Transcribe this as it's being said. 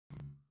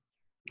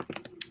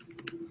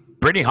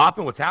Brittany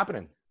Hoffman, what's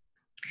happening?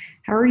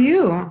 How are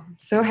you?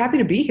 So happy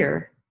to be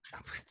here.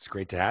 It's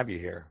great to have you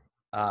here.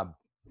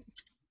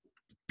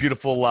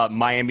 Beautiful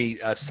Miami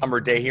summer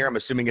day here. I'm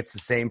assuming it's the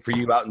same for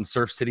you out in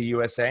Surf City,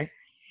 USA.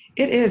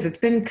 It is. It's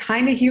been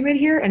kind of humid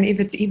here. And if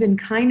it's even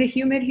kind of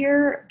humid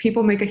here,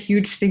 people make a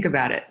huge stink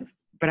about it.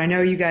 But I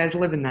know you guys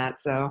live in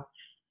that, so.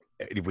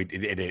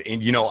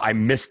 And you know, I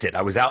missed it.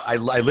 I was out. I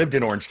lived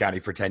in Orange County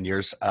for 10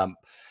 years.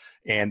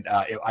 And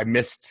I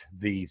missed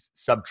the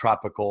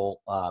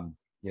subtropical,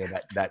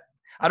 that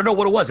I don't know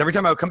what it was. Every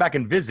time I would come back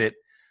and visit,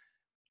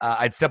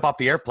 I'd step off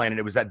the airplane and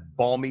it was that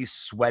balmy,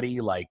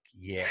 sweaty, like,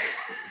 yeah,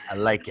 I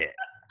like it.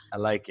 I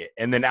like it.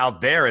 And then out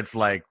there, it's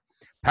like,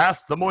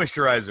 pass the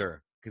moisturizer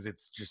because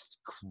it's just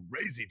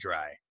crazy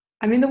dry.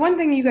 I mean, the one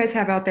thing you guys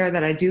have out there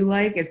that I do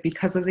like is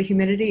because of the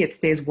humidity, it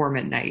stays warm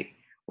at night.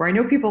 Where I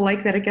know people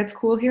like that it gets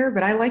cool here,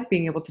 but I like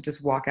being able to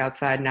just walk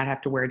outside and not have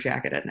to wear a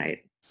jacket at night.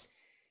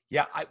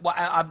 Yeah,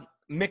 I'm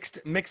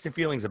mixed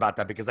feelings about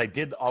that because I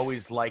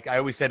always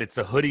said it's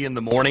a hoodie in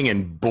the morning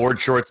and board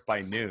shorts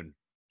by noon.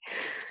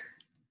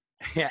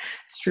 Yeah,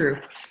 it's true.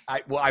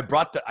 I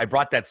brought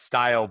that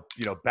style,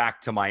 back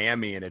to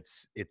Miami, and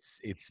it's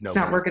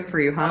not working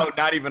for you, huh? No,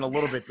 not even a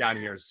little bit down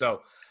here.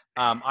 So,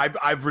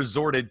 I've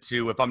resorted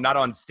to, if I'm not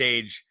on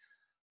stage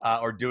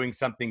or doing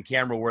something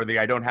camera worthy,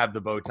 I don't have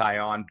the bow tie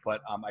on, but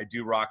I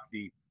do rock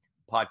the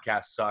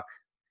podcast suck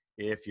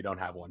if you don't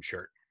have one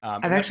shirt.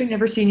 I've actually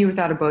never seen you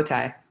without a bow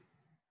tie.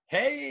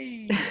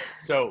 Hey,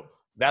 so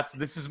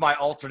this is my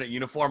alternate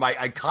uniform.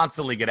 I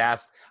constantly get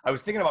asked. I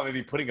was thinking about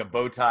maybe putting a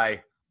bow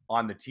tie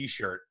on the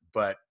t-shirt,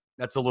 but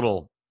that's a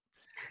little,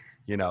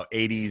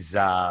 80s,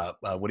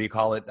 what do you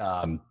call it?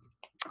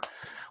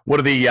 What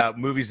are the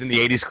movies in the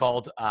 80s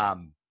called? I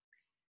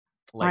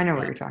know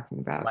what you're talking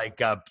about.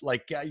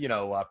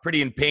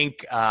 Pretty in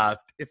Pink.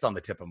 It's on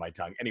the tip of my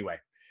tongue. Anyway,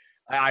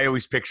 I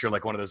always picture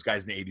like one of those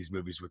guys in the 80s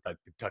movies with like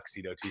the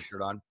tuxedo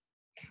t-shirt on.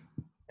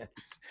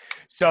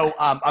 So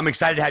I'm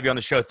excited to have you on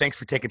the show. Thanks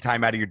for taking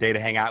time out of your day to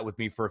hang out with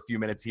me for a few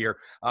minutes here.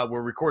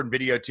 We're recording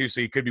video too,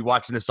 so you could be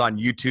watching this on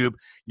YouTube.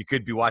 You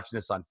could be watching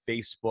this on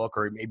Facebook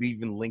or maybe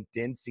even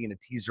LinkedIn, seeing a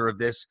teaser of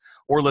this,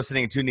 or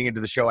listening and tuning into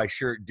the show. I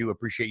sure do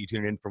appreciate you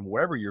tuning in from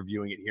wherever you're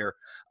viewing it here.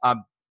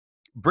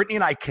 Brittany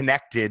and I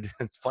connected,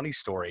 funny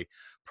story,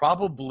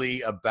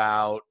 probably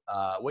about,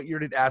 what year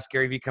did Ask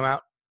Garyvee come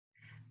out?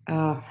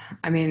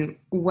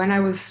 When I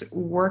was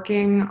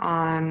working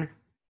on...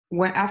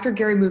 after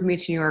Gary moved me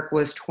to New York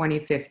was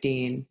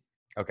 2015.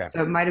 Okay.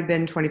 So it might have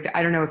been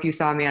I don't know if you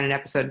saw me on an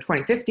episode in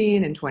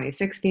 2015 and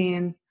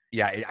 2016.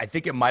 Yeah, I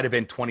think it might have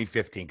been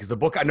 2015 because the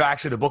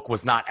book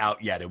was not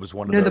out yet. It was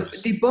one of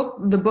those.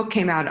 The book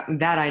came out,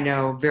 that I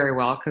know very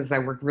well because I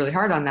worked really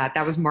hard on that.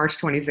 That was March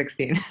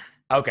 2016.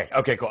 Okay,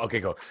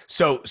 cool.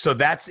 So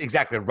that's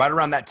exactly right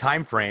around that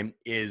time frame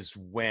is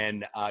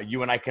when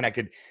you and I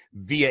connected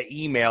via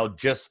email,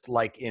 just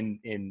like in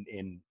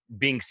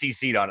being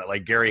CC'd on it.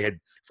 Like Gary had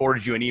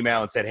forwarded you an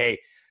email and said, hey,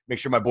 make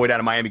sure my boy down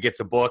in Miami gets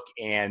a book.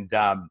 And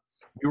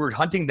we were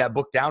hunting that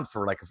book down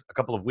for like a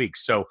couple of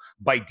weeks. So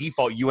by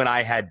default, you and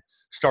I had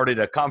started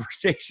a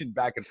conversation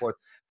back and forth.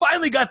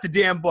 Finally got the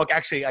damn book.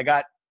 Actually, I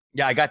got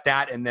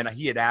that. And then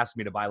he had asked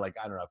me to buy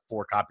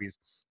 4 copies.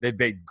 They've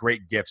made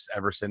great gifts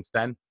ever since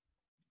then.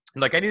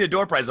 Like, I need a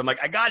door prize. I'm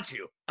like, I got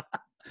you.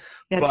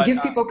 Yeah, to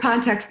give people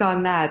context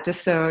on that,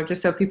 just so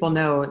people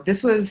know,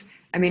 this was,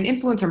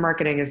 influencer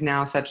marketing is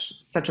now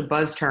such a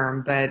buzz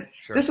term, but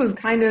sure. This was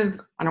kind of,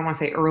 I don't want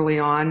to say early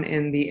on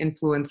in the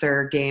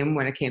influencer game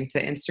when it came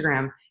to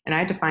Instagram. And I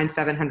had to find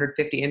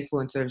 750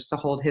 influencers to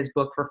hold his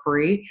book for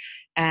free.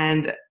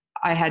 And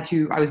I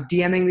was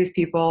DMing these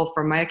people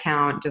from my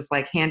account, just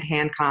like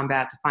hand-to-hand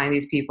combat to find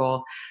these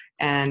people.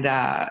 And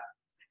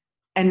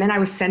then I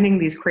was sending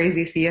these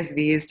crazy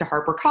CSVs to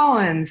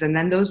HarperCollins, and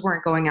then those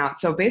weren't going out.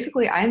 So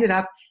basically I ended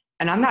up,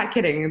 and I'm not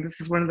kidding, this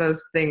is one of those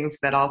things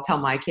that I'll tell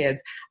my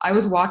kids, I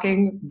was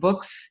walking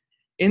books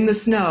in the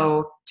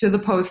snow to the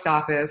post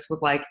office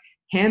with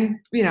hand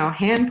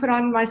put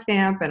on my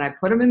stamp, and I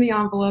put them in the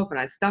envelope and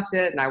I stuffed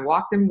it and I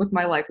walked them with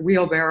my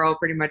wheelbarrow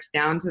pretty much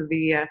down to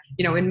the,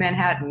 in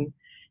Manhattan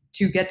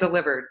to get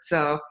delivered.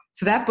 So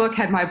that book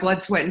had my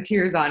blood, sweat, and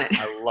tears on it.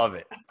 I love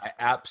it. I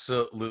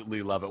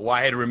absolutely love it. Well,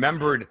 I had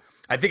remembered,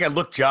 I think I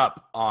looked you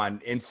up on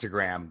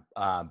Instagram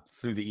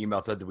through the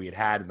email thread that we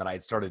had, and then I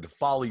had started to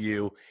follow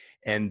you.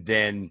 And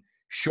then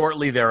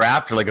shortly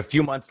thereafter, like a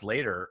few months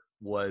later,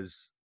 I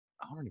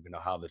don't even know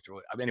how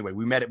anyway,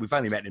 we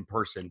finally met in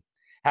person,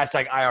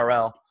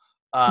 #IRL,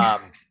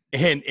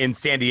 in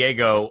San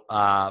Diego,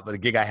 but a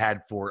gig I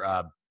had for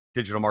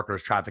digital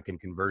marketers, traffic, and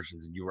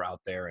conversions, and you were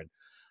out there, and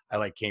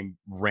I came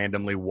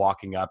randomly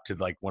walking up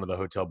to one of the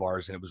hotel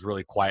bars, and it was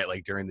really quiet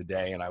during the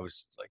day. And I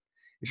was like,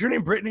 is your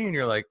name Brittany? And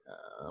you're like,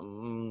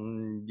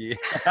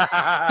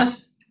 yeah.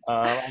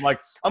 I'm like,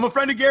 I'm a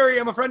friend of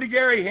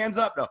Gary. Hands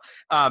up. No.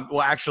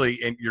 Well,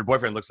 actually, and your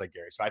boyfriend looks like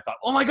Gary. So I thought,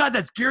 oh my God,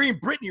 that's Gary and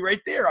Brittany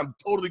right there. I'm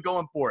totally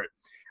going for it.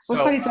 Well,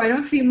 it's funny. So I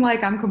don't seem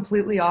like I'm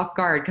completely off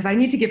guard because I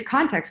need to give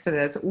context for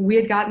this. We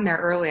had gotten there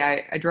early.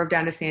 I drove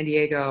down to San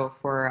Diego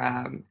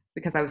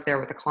because I was there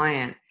with a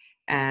client,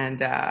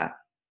 and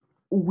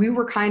we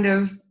were kind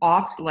of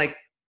off, like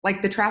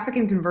the traffic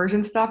and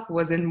conversion stuff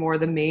was in more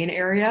the main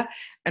area.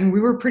 And we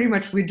were pretty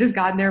much, we'd just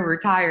gotten there, we're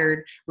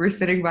tired, we're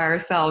sitting by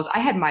ourselves. I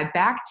had my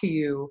back to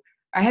you.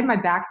 I had my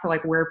back to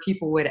like where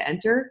people would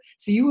enter.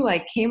 So you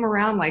like came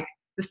around like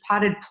this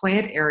potted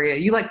plant area.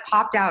 You like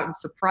popped out and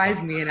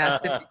surprised me and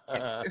asked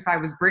if I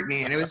was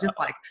Brittany. And it was just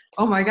like,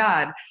 oh my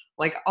God,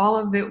 like all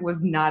of it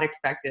was not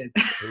expected.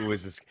 Who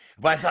is this?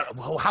 But I thought,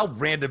 well, how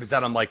random is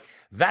that? I'm like,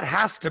 that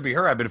has to be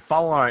her. I've been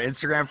following her on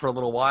Instagram for a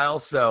little while.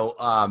 So,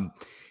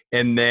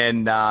 and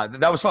then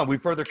that was fun. We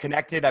further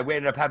connected. I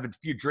ended up having a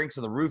few drinks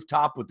on the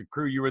rooftop with the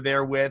crew you were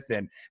there with,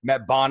 and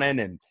met Bonin,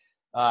 and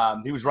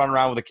he was running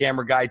around with a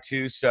camera guy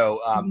too.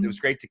 So it was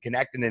great to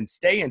connect and then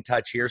stay in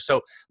touch here.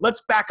 So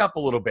let's back up a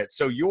little bit.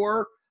 So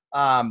you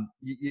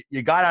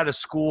got out of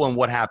school, and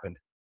what happened?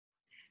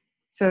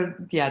 So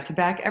yeah, to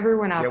back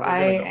everyone up,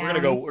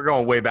 we're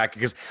going way back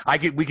because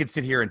we could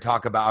sit here and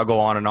talk about, I'll go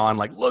on and on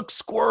like, look,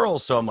 squirrel.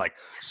 So I'm like,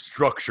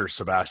 structure,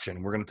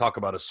 Sebastian. We're going to talk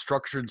about a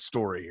structured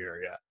story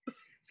here. Yeah.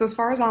 So as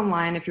far as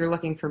online, if you're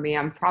looking for me,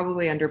 I'm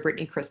probably under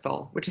Brittany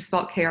Krystle, which is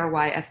spelled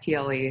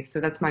Krystle. So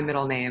that's my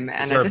middle name.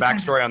 And is there a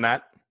backstory on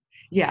that?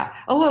 Yeah,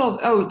 a little.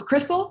 Oh,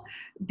 Krystle.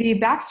 The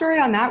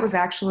backstory on that was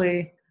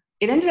actually,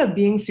 it ended up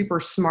being super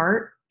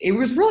smart. It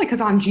was really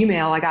because on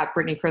Gmail, I got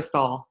Brittany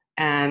Krystle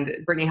and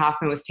Brittany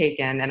Hoffman was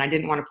taken, and I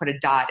didn't want to put a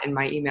dot in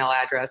my email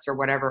address or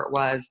whatever it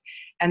was.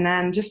 And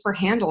then just for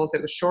handles,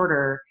 it was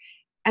shorter.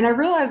 And I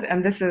realized,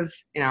 and this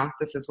is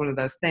one of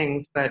those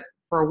things, but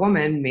for a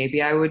woman,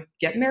 maybe I would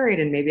get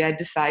married and maybe I'd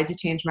decide to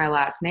change my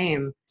last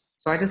name.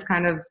 So I just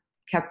kind of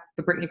kept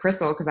the Brittany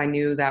Krystle because I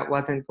knew that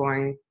wasn't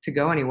going to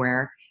go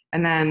anywhere.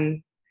 And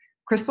then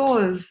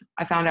Krystle is,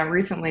 I found out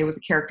recently, was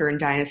a character in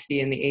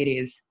Dynasty in the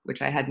 80s,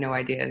 which I had no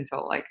idea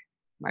until like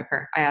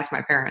I asked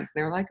my parents, and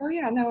they were like, oh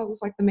yeah, no, it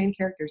was like the main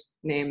character's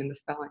name in the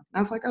spelling. And I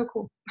was like, oh,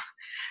 cool.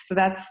 So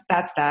that's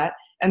that.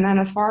 And then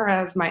as far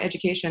as my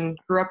education,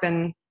 grew up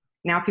in,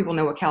 now people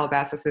know what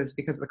Calabasas is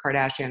because of the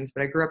Kardashians,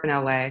 but I grew up in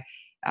LA.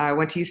 I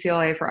went to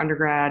UCLA for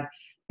undergrad.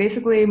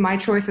 Basically, my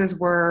choices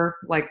were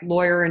like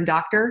lawyer and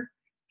doctor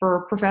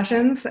for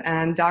professions,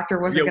 and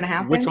doctor wasn't going to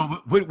happen.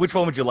 Which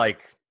one would you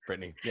like,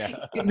 Brittany?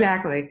 Yeah,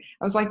 exactly.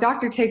 I was like,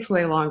 doctor takes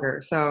way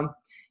longer. So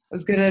I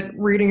was good at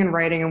reading and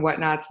writing and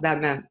whatnot, so that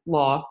meant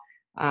law.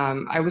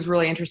 I was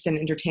really interested in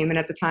entertainment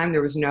at the time.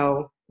 There was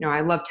no,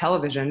 I love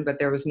television, but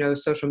there was no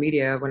social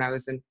media when I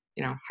was in,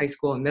 high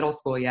school and middle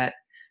school yet.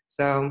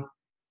 So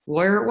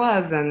lawyer it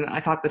was, and I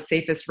thought the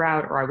safest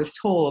route, or I was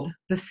told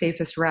the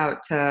safest route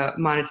to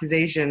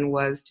monetization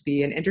was to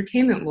be an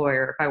entertainment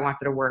lawyer if I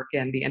wanted to work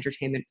in the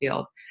entertainment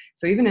field.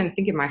 So even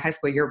in my high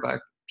school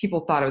yearbook,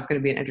 people thought I was going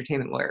to be an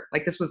entertainment lawyer.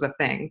 Like this was a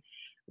thing.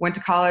 Went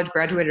to college,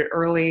 graduated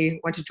early,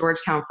 went to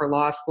Georgetown for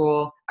law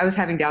school. I was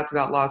having doubts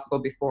about law school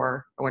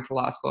before I went to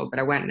law school, but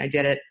I went and I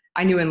did it.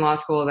 I knew in law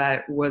school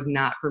that was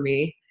not for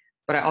me,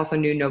 but I also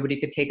knew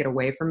nobody could take it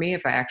away from me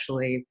if I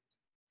actually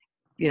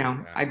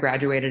I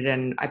graduated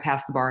and I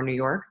passed the bar in New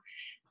York.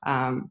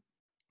 And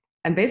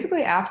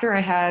basically after I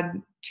had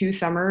 2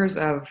 summers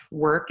of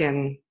work,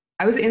 and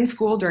I was in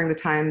school during the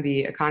time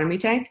the economy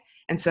tanked.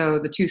 And so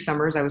the 2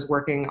 summers I was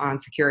working on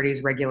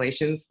securities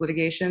regulations,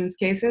 litigations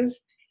cases.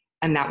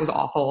 And that was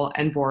awful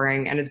and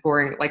boring. And it's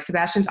boring. Like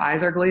Sebastian's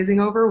eyes are glazing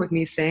over with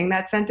me saying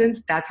that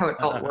sentence. That's how it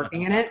felt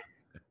working in it.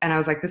 And I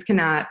was like, this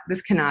cannot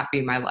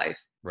be my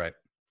life. Right.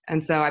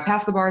 And so I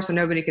passed the bar so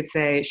nobody could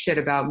say shit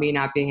about me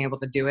not being able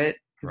to do it.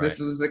 Because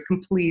this was a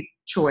complete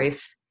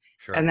choice.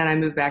 Sure. And then I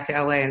moved back to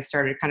LA and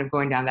started kind of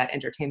going down that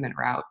entertainment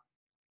route.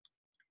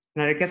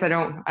 And I guess I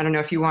don't know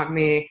if you have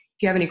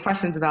any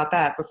questions about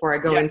that before I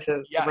go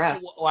into the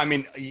rest. So, well, I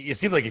mean, you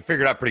seem like you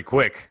figured it out pretty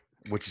quick,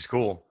 which is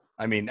cool.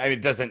 I mean,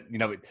 it doesn't,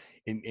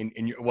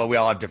 we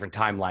all have different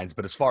timelines,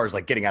 but as far as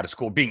like getting out of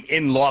school, being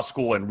in law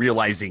school and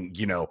realizing,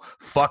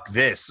 fuck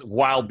this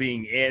while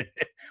being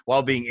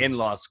in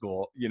law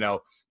school,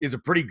 is a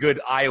pretty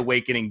good eye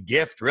awakening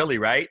gift, really,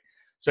 right?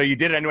 So you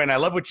did it anyway. And I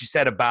love what you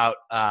said about,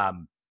 I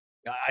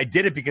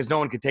did it because no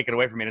one could take it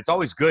away from me. And it's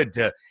always good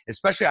to,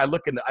 especially I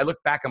look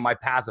back on my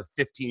path of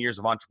 15 years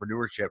of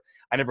entrepreneurship.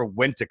 I never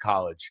went to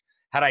college.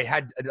 Had I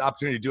had an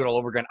opportunity to do it all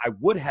over again, I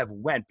would have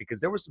went, because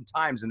there were some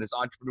times in this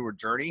entrepreneur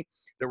journey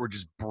that were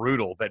just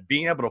brutal, that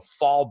being able to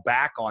fall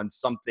back on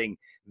something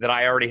that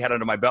I already had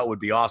under my belt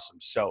would be awesome.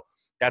 So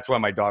that's why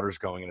my daughter's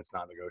going, and it's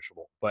not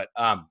negotiable. But,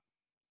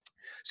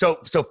 so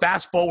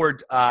fast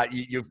forward,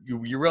 you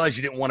realized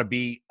you didn't want to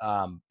be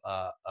an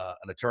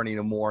attorney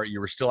anymore. You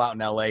were still out in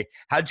LA.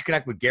 How did you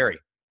connect with Gary?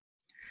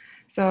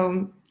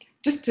 So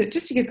just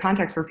to give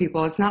context for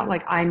people, it's not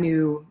like I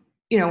knew,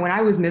 when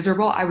I was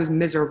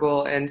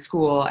miserable in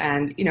school,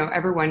 and,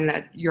 everyone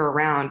that you're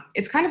around,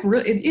 it's kind of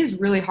it is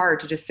really hard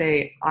to just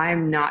say,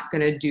 I'm not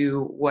going to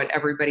do what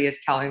everybody is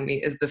telling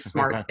me is the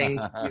smart thing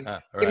to do.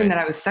 Right. Given that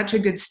I was such a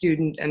good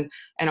student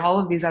and all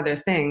of these other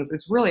things,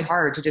 it's really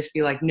hard to just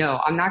be like,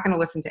 no, I'm not going to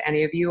listen to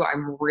any of you.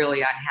 I'm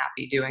really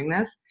unhappy doing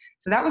this.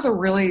 So that was a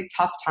really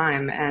tough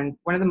time and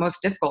one of the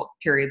most difficult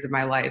periods of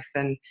my life.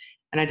 And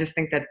I just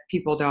think that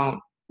people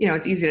don't,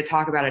 it's easy to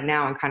talk about it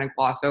now and kind of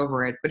gloss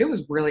over it, but it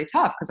was really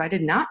tough because I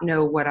did not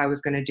know what I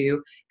was going to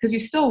do, because you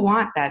still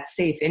want that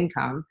safe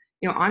income.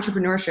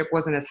 Entrepreneurship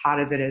wasn't as hot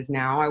as it is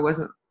now. I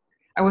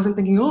wasn't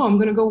thinking, oh, I'm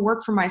going to go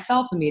work for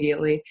myself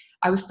immediately.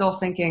 I was still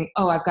thinking,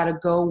 oh, I've got to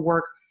go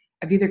work.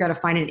 I've either got to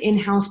find an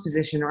in-house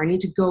position or I need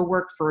to go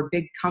work for a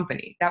big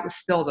company. That was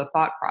still the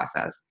thought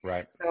process.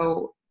 Right.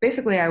 So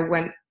basically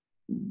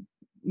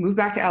moved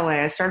back to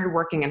LA. I started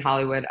working in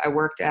Hollywood. I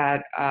worked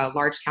at a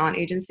large talent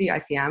agency,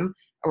 ICM.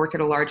 I worked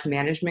at a large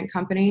management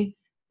company,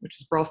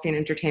 which is Burlstein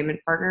Entertainment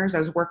Partners.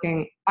 I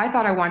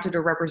thought I wanted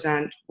to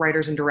represent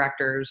writers and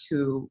directors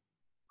who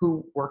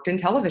worked in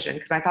television,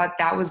 because I thought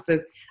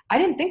I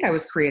didn't think I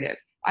was creative.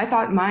 I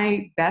thought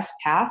my best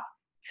path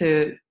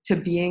to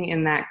being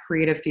in that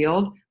creative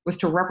field was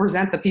to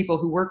represent the people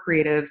who were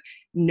creative,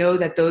 know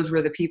that those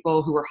were the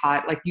people who were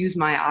hot, like use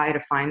my eye to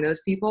find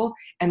those people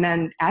and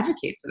then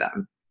advocate for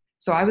them.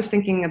 So I was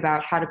thinking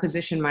about how to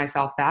position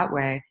myself that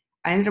way.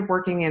 I ended up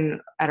working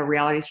at a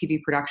reality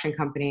TV production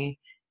company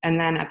and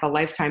then at the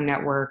Lifetime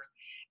Network.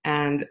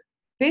 And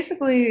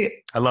basically,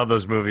 I love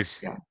those movies.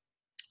 Yeah.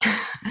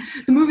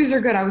 The movies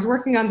are good. I was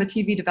working on the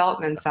TV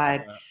development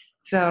side.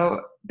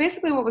 So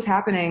basically what was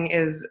happening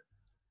is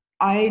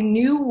I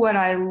knew what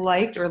I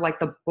liked, or like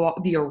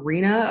the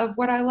arena of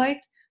what I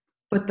liked,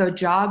 but the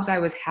jobs I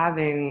was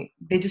having,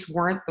 they just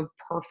weren't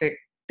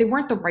they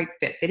weren't the right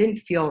fit. They didn't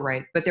feel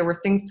right, but there were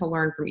things to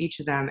learn from each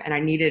of them, and I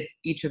needed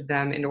each of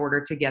them in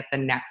order to get the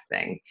next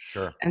thing.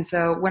 Sure. And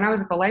so when I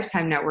was at the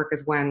Lifetime Network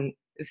is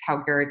how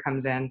Gary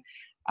comes in.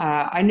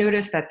 I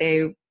noticed that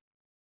they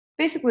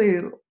basically,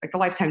 like, the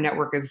Lifetime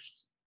Network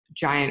is a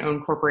giant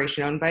owned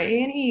corporation owned by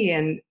A&E,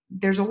 and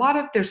there's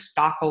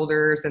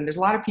stockholders and there's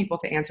a lot of people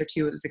to answer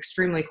to. It was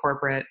extremely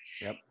corporate.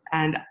 Yep.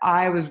 And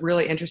I was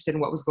really interested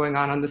in what was going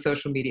on the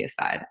social media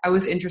side. I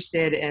was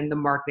interested in the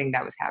marketing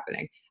that was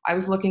happening. I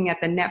was looking at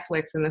the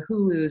Netflix and the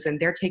Hulus, and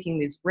they're taking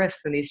these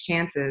risks and these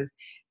chances.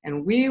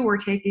 And we were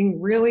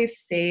taking really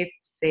safe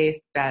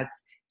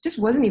bets. It just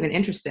wasn't even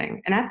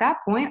interesting. And at that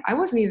point, I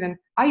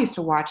used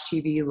to watch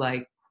TV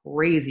like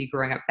crazy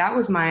growing up. That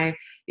was my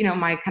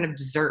kind of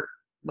dessert.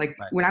 Like,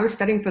 right, when I was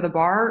studying for the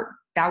bar,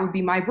 that would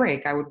be my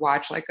break. I would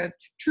watch like a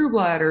True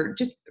Blood or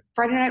just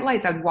Friday Night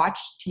Lights. I'd watch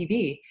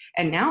TV.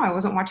 And now I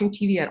wasn't watching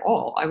TV at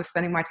all. I was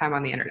spending my time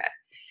on the internet.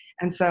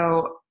 And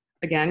so,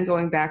 again,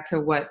 going back to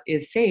what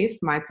is safe,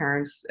 my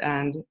parents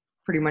and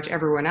pretty much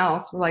everyone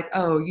else were like,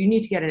 oh, you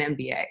need to get an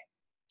MBA.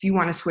 If you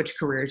want to switch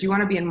careers, you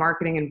want to be in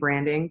marketing and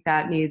branding,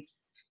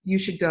 you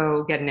should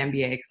go get an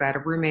MBA. Because I had a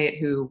roommate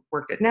who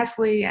worked at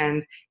Nestle,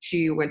 and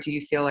she went to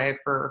UCLA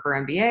for her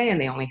MBA, and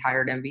they only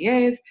hired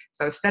MBAs.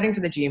 So I was studying for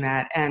the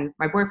GMAT, and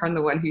my boyfriend,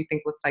 the one who you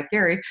think looks like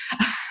Gary,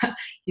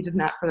 he does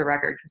not, for the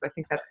record, because I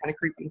think that's kind of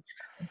creepy.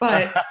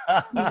 But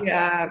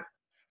yeah,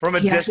 from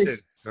a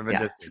distance.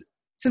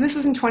 So this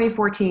was in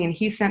 2014.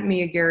 He sent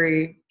me a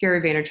Gary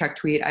Vaynerchuk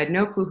tweet. I had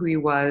no clue who he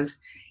was.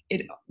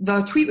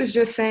 The tweet was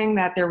just saying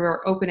that there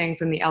were openings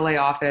in the LA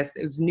office.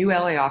 It was new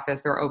LA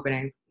office. There were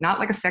openings. Not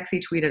like a sexy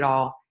tweet at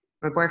all.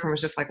 My boyfriend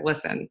was just like,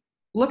 listen,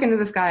 look into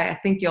this guy. I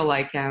think you'll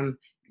like him.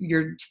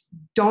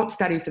 Don't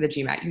study for the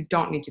GMAT. You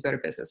don't need to go to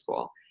business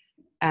school.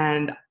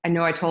 And I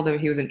know I told him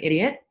he was an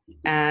idiot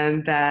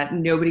and that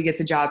nobody gets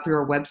a job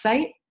through a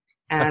website.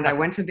 And I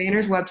went to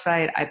Vayner's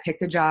website. I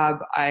picked a job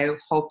I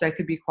hoped I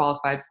could be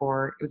qualified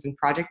for. It was in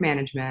project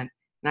management.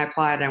 And I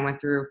applied, and I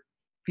went through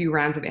few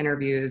rounds of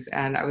interviews,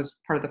 and I was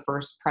part of the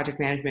first project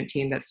management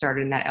team that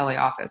started in that LA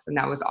office, and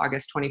that was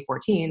August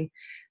 2014.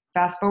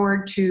 Fast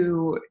forward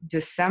to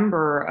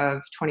December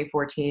of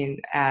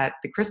 2014 at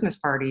the Christmas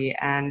party,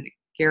 and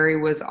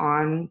Gary was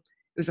on.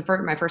 It was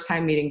my first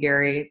time meeting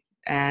Gary,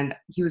 and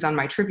he was on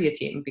my trivia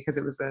team because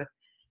it was a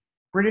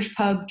British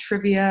pub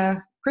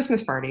trivia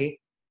Christmas party,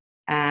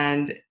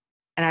 and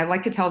I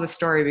like to tell this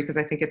story because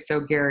I think it's so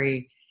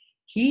Gary.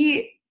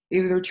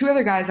 There were two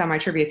other guys on my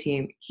trivia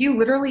team. He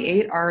literally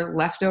ate our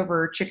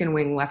leftover chicken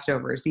wing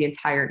leftovers the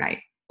entire night,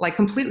 like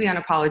completely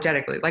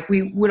unapologetically. Like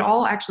we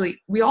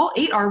all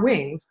ate our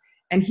wings,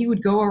 and he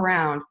would go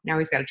around. Now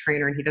he's got a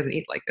trainer and he doesn't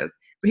eat like this,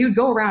 but he would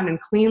go around and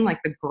clean like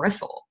the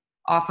gristle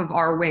off of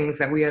our wings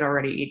that we had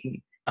already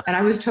eaten. And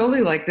I was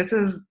totally like, this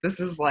is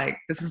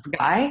the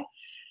guy.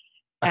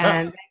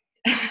 And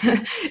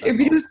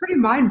it was pretty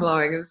mind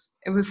blowing.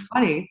 It was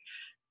funny.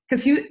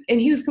 Because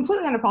he was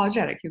completely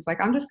unapologetic. He was like,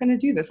 I'm just going to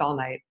do this all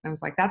night. And I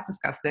was like, that's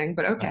disgusting,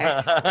 but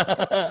okay.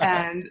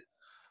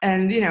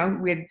 and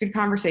we had a good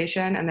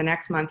conversation. And the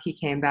next month he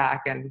came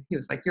back and he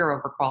was like, you're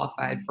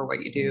overqualified for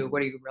what you do.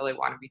 What do you really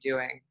want to be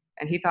doing?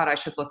 And he thought I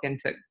should look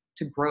into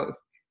growth,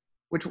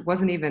 which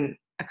wasn't even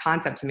a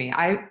concept to me.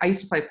 I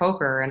used to play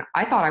poker, and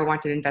I thought I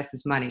wanted to invest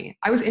this money.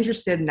 I was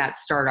interested in that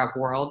startup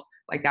world.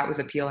 Like, that was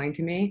appealing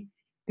to me.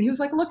 And he was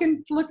like, look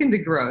into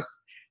growth.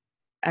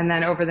 And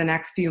then over the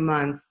next few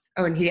months,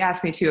 and he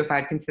asked me too if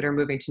I'd consider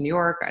moving to New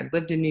York. I'd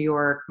lived in New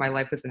York. My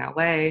life was in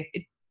LA.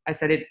 I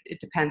said it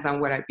depends on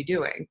what I'd be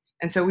doing.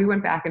 And so we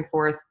went back and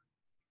forth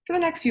for the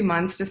next few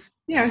months.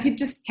 Just, he'd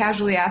just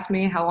casually ask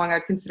me how long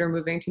I'd consider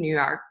moving to New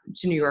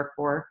York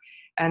for.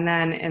 And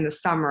then in the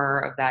summer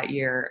of that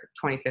year,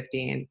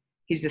 2015,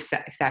 he's just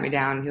sat me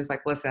down and he was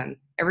like, listen,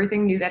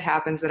 everything new that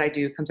happens that I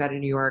do comes out of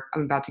New York.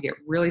 I'm about to get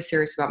really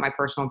serious about my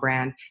personal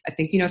brand. I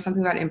think you know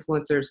something about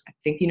influencers. I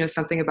think you know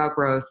something about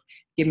growth.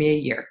 Give me a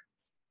year.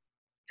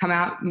 Come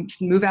out,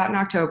 move out in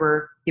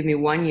October, give me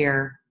 1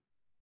 year,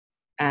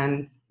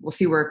 and we'll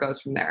see where it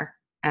goes from there.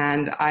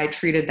 And I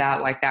treated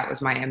that like that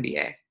was my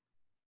MBA.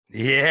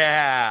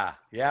 Yeah,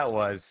 it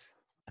was.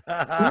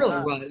 It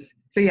really was.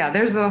 So yeah,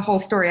 there's a whole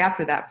story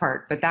after that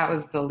part, but that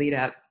was the lead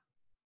up.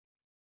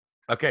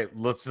 Okay,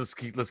 let's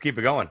keep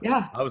it going.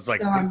 Yeah. I was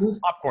like, So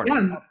popcorn.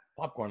 Yeah.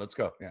 Popcorn, let's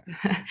go.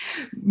 Yeah.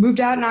 Moved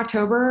out in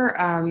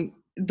October.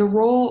 The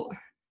role,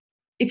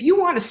 if you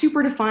want a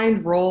super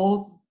defined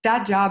role,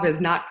 that job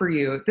is not for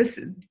you.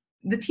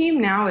 The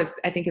team now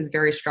I think is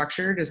very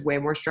structured, is way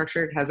more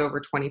structured, has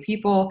over 20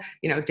 people,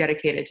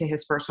 dedicated to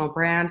his personal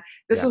brand.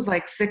 This was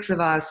like 6 of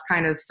us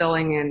kind of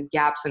filling in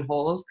gaps and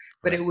holes,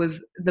 but it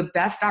was the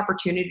best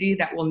opportunity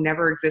that will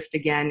never exist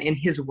again in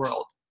his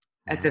world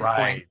at this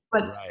point.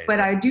 But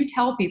I do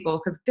tell people,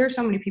 because there's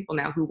so many people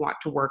now who want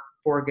to work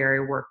for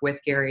Gary, work with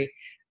Gary.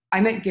 I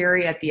met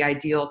Gary at the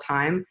ideal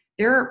time.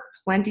 There are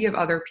plenty of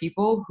other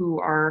people who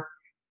are,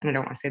 and I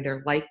don't want to say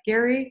they're like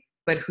Gary,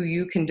 but who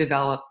you can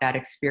develop that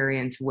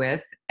experience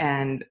with,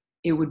 and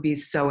it would be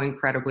so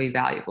incredibly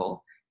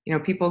valuable.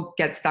 People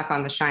get stuck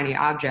on the shiny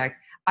object.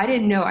 I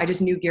didn't know, I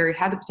just knew Gary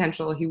had the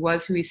potential. He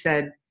was who he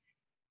said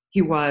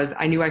he was.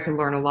 I knew I could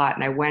learn a lot,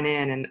 and I went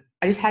in and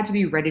I just had to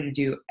be ready to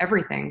do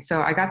everything.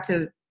 So I got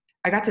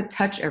to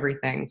touch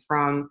everything,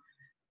 from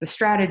the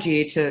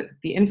strategy to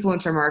the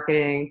influencer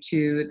marketing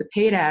to the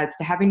paid ads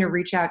to having to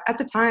reach out. At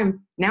the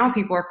time, now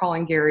people are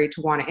calling Gary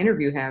to want to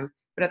interview him.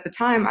 But at the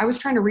time, I was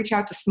trying to reach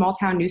out to small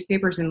town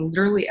newspapers in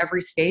literally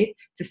every state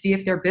to see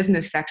if their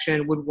business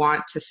section would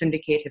want to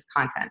syndicate his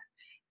content.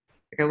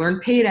 Like, I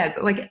learned paid ads,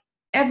 like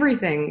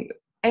everything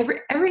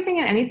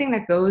and anything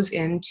that goes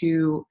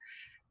into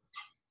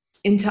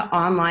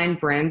online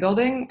brand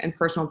building and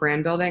personal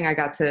brand building, I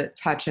got to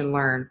touch and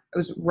learn. I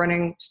was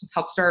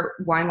helped start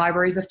Wine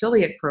Library's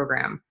affiliate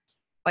program.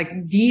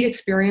 Like, the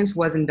experience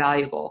was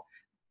invaluable.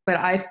 But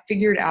I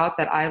figured out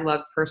that I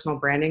loved personal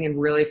branding and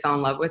really fell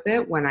in love with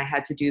it when I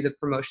had to do the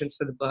promotions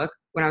for the book,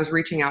 when I was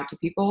reaching out to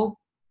people.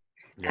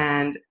 Yeah.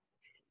 And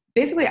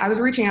basically, I was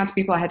reaching out to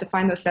people. I had to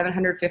find those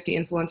 750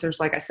 influencers,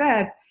 like I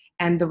said,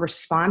 and the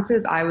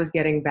responses I was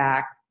getting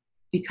back,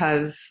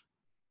 because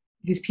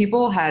these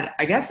people had,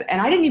 I guess,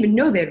 and I didn't even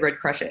know they had read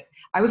Crush It.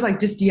 I was like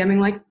just DMing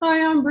like,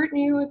 hi, I'm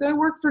Brittany. Like, I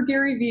work for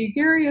Garyvee.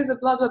 Gary is a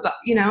blah, blah, blah,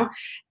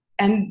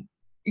 and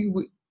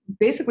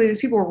basically these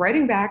people were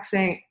writing back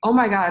saying, oh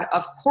my God,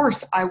 of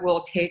course I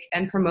will take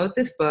and promote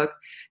this book.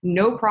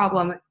 No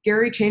problem.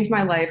 Gary changed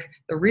my life.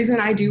 The reason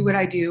I do what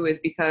I do is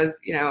because,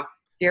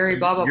 Gary,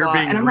 blah, blah, blah.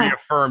 You're being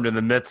reaffirmed in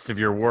the midst of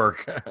your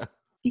work.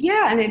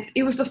 Yeah. And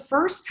it was the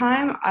first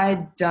time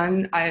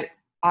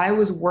I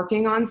was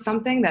working on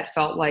something that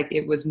felt like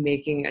it was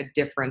making a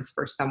difference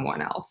for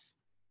someone else.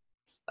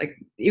 Like,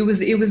 it was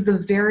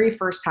the very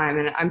first time.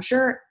 And I'm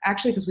sure,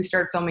 actually, because we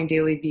started filming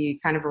Daily V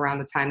kind of around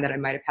the time that I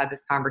might have had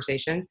this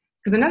conversation.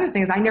 Because another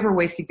thing is, I never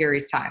wasted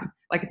Gary's time.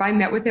 Like, if I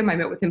met with him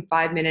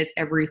 5 minutes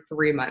every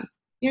 3 months.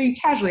 You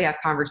casually have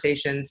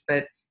conversations,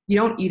 but you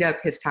don't eat up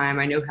his time.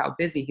 I know how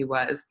busy he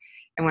was.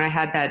 And when I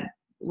had that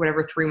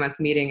 3-month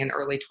meeting in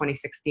early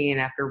 2016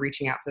 after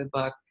reaching out for the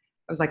book,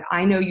 I was like,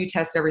 I know you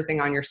test everything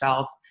on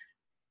yourself.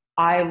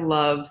 I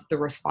love the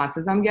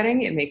responses I'm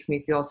getting. It makes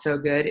me feel so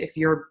good.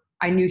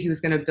 I knew he was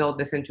going to build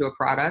this into a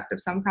product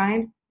of some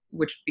kind,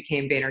 which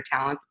became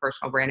VaynerTalent, the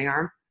personal branding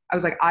arm. I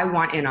was like, I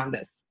want in on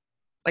this.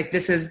 Like,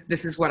 this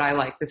is what I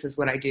like. This is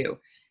what I do.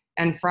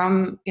 And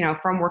from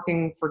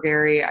working for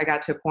Gary, I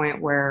got to a point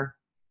where,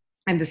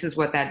 and this is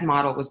what that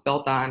model was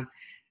built on,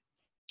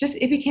 just,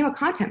 it became a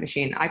content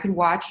machine. I could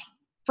watch,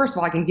 first of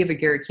all, I can give a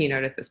Gary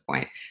keynote at this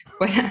point,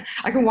 but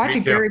I can watch a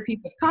Gary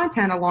piece of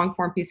content, a long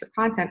form piece of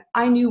content.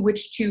 I knew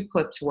which 2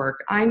 clips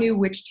worked. I knew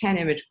which 10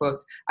 image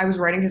quotes. I was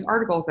writing his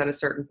articles at a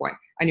certain point.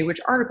 I knew which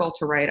article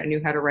to write. I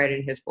knew how to write it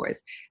in his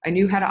voice. I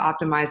knew how to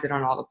optimize it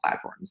on all the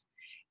platforms.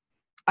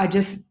 I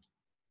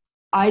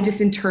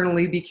just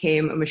internally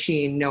became a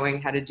machine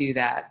knowing how to do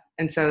that.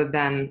 And so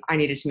then I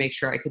needed to make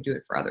sure I could do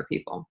it for other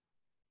people.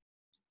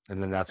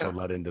 And then that's what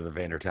led into the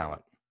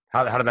VaynerTalent.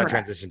 How did that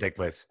transition take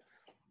place?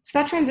 So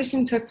that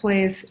transition took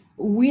place.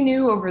 We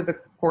knew over the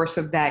course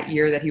of that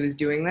year that he was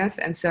doing this.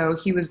 And so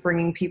he was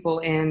bringing people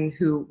in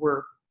who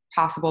were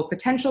possible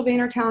potential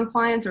VaynerTalent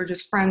clients, or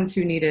just friends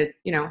who needed,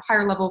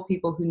 higher level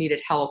people who needed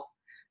help,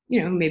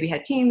 who maybe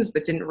had teams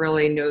but didn't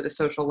really know the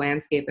social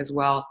landscape as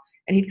well.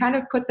 And he'd kind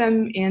of put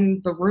them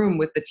in the room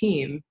with the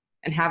team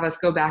and have us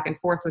go back and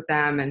forth with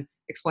them and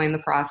explain the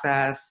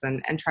process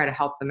and try to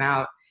help them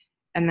out.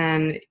 And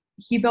then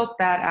he built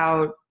that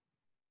out.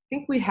 I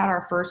think we had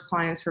our first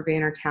clients for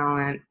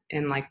VaynerTalent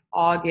in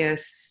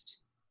August,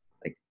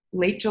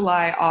 late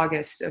July,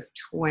 August of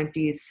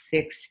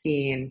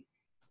 2016.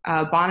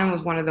 Bonin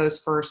was one of those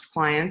first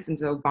clients. And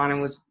so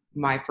Bonin was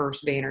my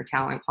first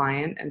VaynerTalent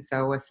client. And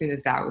so as soon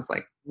as that was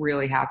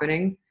really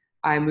happening,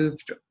 I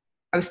moved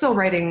I was still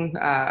writing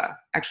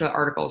actually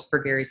articles for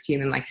Gary's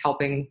team and like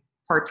helping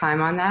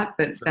part-time on that.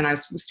 But then I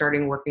was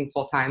starting working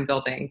full-time,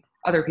 building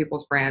other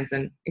people's brands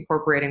and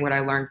incorporating what I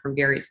learned from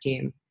Gary's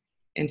team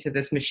into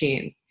this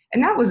machine.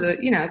 And that was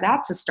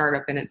that's a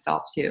startup in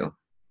itself too.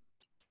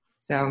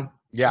 So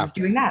I was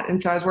doing that.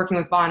 And so I was working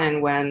with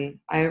Bonin when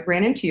I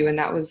ran into you, and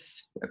that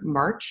was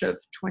March of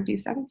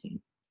 2017.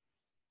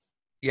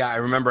 Yeah, I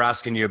remember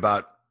asking you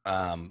about,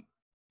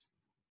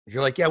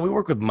 you're like, yeah, we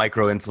work with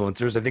micro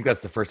influencers. I think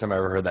that's the first time I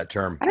ever heard that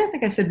term. I don't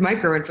think I said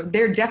micro influencers.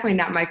 They're definitely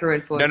not micro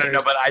influencers.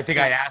 No, but I think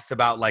I asked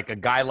about like a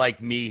guy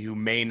like me who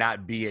may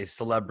not be a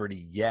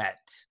celebrity yet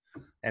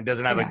and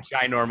doesn't have a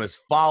ginormous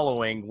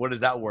following. What does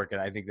that work? And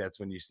I think that's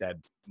when you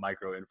said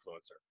micro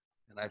influencer.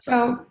 And I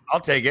thought, I'll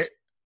take it.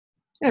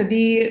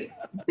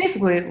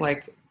 Basically,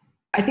 like,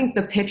 I think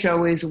the pitch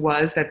always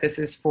was that this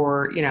is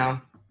for,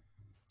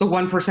 the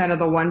 1% of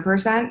the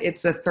 1%.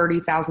 It's a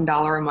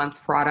 $30,000 a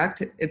month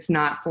product. It's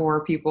not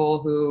for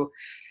people who,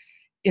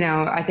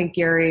 I think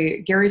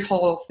Gary's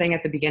whole thing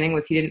at the beginning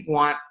was he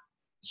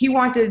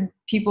wanted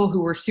people who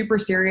were super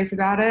serious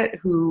about it,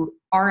 who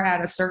are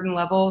at a certain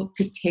level,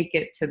 to take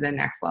it to the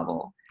next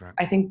level. Right.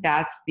 I think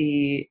that's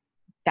the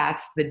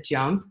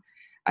jump.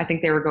 I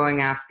think they were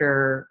going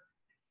after,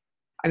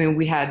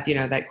 we had,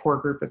 that core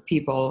group of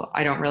people.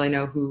 I don't really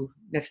know who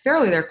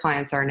necessarily their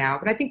clients are now,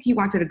 but I think he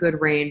wanted a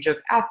good range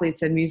of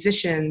athletes and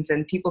musicians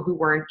and people who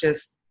weren't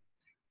just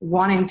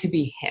wanting to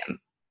be him.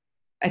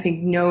 I think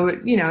he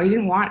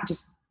didn't want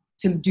just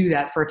to do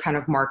that for a ton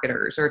of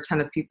marketers or a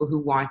ton of people who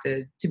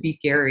wanted to be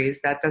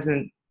Gary's. That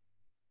doesn't,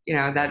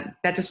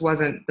 that just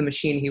wasn't the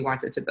machine he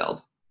wanted to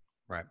build.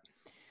 Right.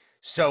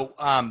 So,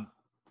 and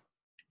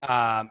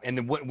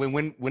then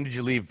when did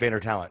you leave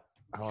VaynerTalent?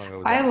 How long ago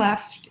was that?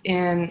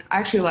 I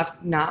actually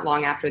left not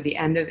long after the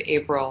end of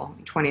April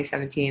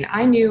 2017.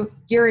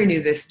 Gary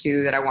knew this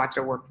too, that I wanted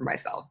to work for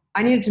myself.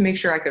 I needed to make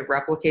sure I could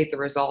replicate the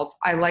results.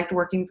 I liked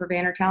working for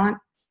VaynerTalent,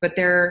 but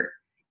there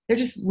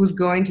just was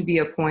going to be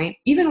a point,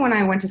 even when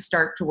I went to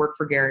start to work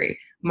for Gary,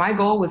 my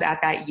goal was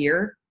at that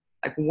year,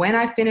 like when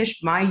I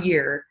finished my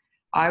year,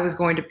 I was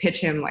going to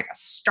pitch him like a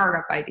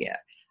startup idea.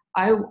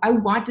 I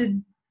liked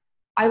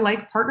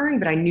partnering,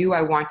 but I knew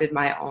I wanted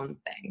my own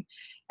thing.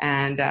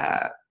 And,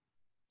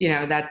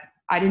 that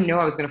I didn't know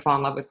I was going to fall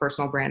in love with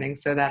personal branding.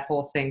 So that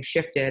whole thing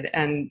shifted.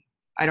 And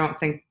I don't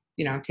think,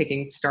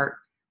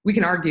 we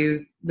can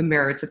argue the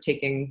merits of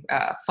taking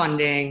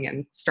funding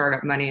and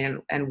startup money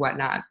and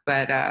whatnot,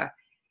 but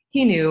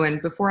he knew.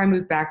 And before I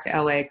moved back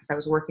to LA, because I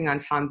was working on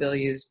Tom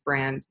Bilyeu's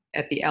brand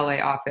at the LA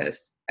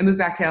office, I moved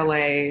back to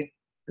LA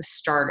the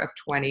start of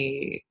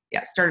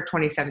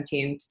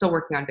 2017, still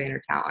working on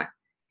VaynerTalent.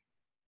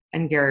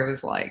 And Gary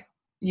was like,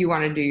 "You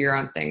want to do your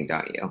own thing,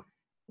 don't you?"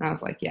 And I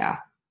was like, "Yeah."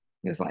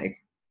 He was like,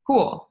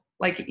 "Cool."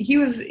 Like he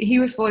was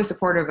fully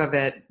supportive of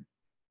it,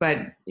 but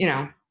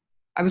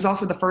I was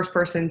also the first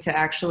person to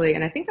actually,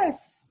 and I think I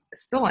just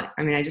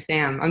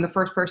am. I'm the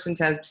first person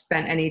to have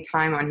spent any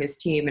time on his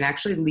team and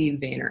actually leave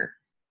Vayner.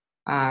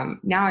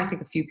 Now I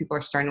think a few people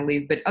are starting to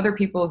leave, but other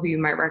people who you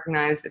might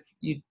recognize if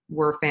you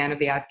were a fan of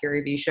the Ask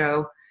Garyvee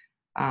show,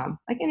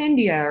 like in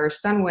India or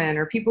Stunwin,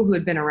 or people who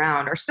had been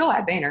around are still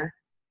at Vayner.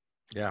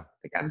 Yeah.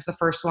 Like I was the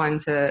first one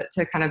to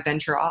kind of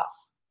venture off.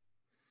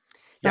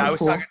 Yeah, I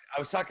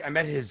was talking. I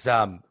met his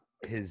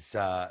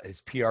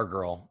PR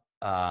girl,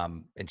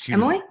 and she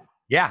Emily. Was,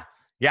 yeah.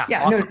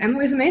 Awesome. No,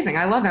 Emily's amazing.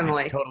 I love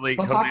Emily. Totally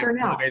talk to her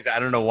now. Amazing. I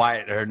don't know why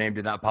her name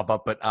did not pop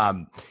up, but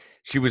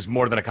she was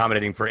more than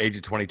accommodating for Age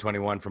of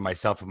 2021 for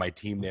myself and my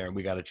team there, and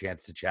we got a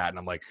chance to chat. And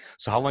I'm like,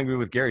 "So how long have you been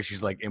with Gary?"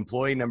 She's like,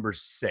 "Employee number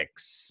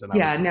 6." And he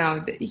has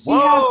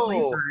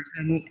flavors,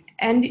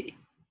 and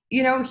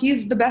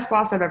he's the best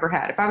boss I've ever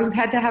had. If I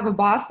had to have a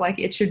boss, like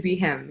it should be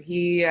him.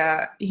 He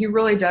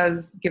really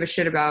does give a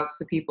shit about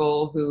the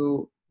people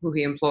who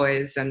he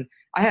employs, and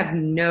I have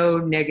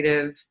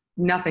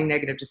nothing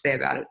negative to say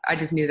about it. I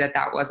just knew that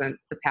wasn't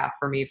the path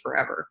for me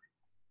forever.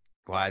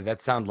 Well,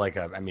 that sounds like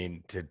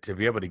to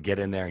be able to get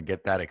in there and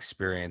get that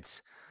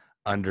experience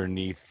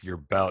underneath your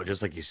belt,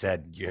 just like you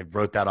said, you had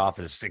wrote that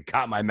office,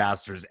 got my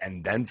master's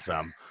and then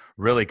some,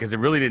 really, because it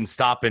really didn't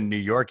stop in New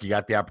York. You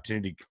got the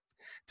opportunity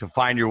to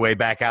find your way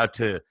back out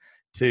to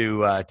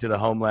the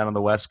homeland on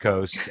the West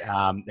Coast,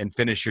 and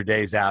finish your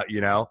days out,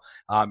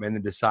 and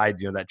then decide,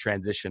 that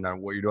transition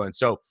on what you're doing.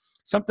 So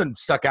something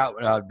stuck out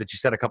that you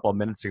said a couple of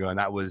minutes ago, and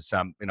that was,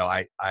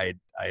 I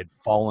had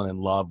fallen in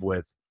love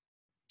with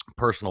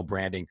personal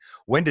branding.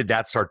 When did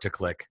that start to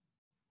click?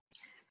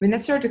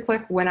 That started to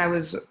click when I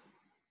was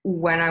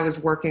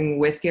working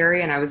with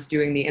Gary and I was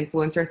doing the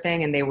influencer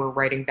thing, and they were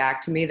writing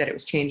back to me that it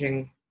was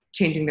changing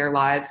their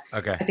lives.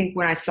 Okay. I think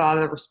when I saw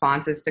the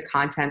responses to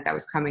content that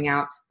was coming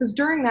out, because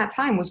during that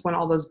time was when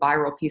all those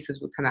viral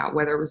pieces would come out,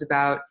 whether it was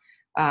about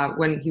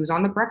when he was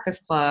on the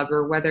Breakfast Club,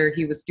 or whether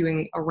he was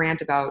doing a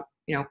rant about,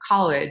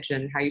 college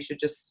and how you should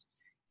just,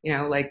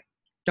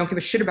 don't give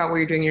a shit about what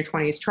you're doing in your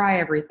 20s, try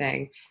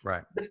everything.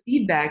 Right. The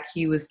feedback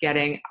he was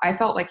getting, I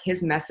felt like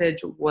his message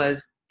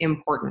was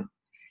important.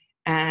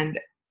 And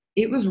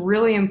it was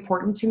really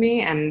important to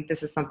me. And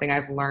this is something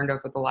I've learned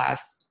over the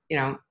last,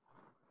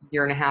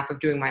 year and a half of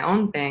doing my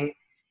own thing,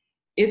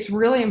 it's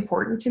really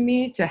important to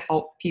me to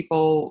help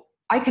people.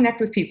 I connect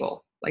with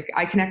people. Like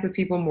I connect with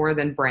people more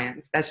than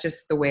brands. That's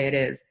just the way it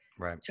is.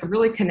 Right. To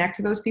really connect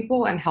to those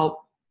people and help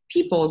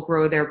people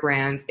grow their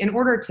brands in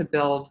order to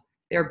build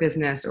their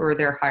business or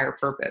their higher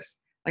purpose.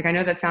 Like I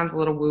know that sounds a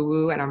little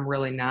woo-woo and I'm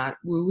really not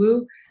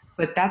woo-woo,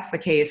 but that's the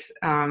case.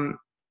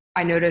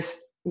 I noticed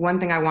one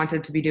thing I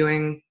wanted to be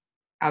doing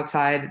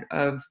outside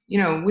of,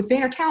 with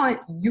VaynerTalent,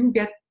 you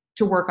get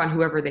to work on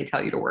whoever they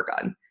tell you to work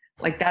on.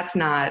 Like that's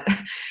not,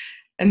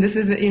 and this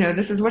is,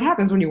 this is what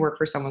happens when you work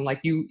for someone. Like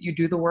you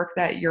do the work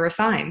that you're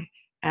assigned.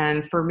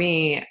 And for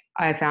me,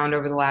 I found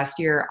over the last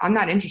year, I'm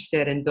not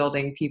interested in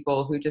building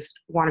people who just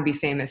want to be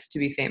famous to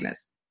be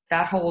famous.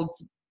 That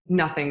holds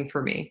nothing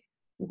for me.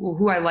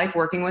 Who I like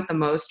working with the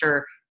most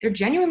are they're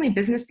genuinely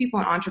business people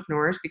and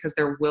entrepreneurs because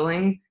they're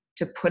willing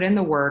to put in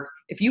the work.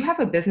 If you have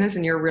a business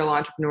and you're a real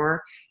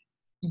entrepreneur,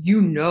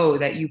 you know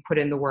that you put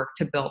in the work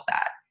to build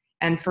that.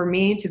 And for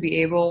me to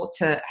be able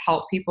to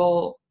help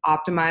people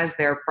optimize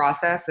their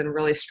process and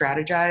really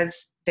strategize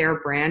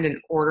their brand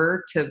in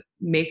order to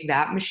make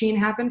that machine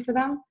happen for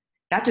them,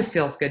 that just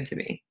feels good to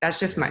me. That's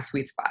just my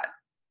sweet spot.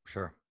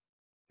 Sure.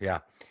 Yeah.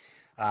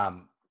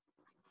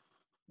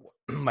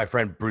 My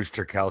friend Bruce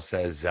Turkel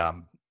says,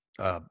 a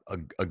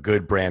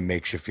good brand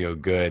makes you feel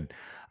good.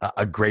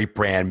 A great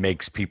brand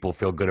makes people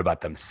feel good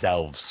about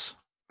themselves.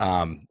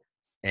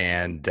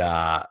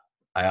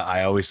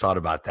 I always thought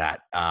about that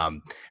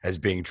as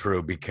being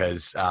true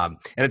because, and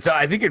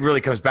I think it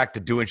really comes back to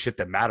doing shit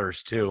that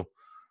matters too.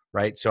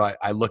 Right. So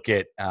I look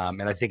at,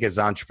 and I think as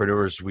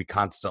entrepreneurs, we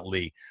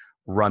constantly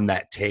run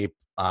that tape,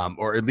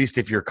 or at least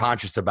if you're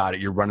conscious about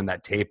it, you're running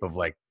that tape of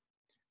like,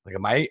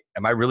 am I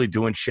really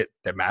doing shit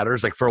that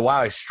matters? Like for a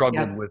while I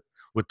struggled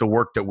with the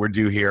work that we're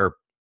do here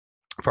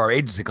for our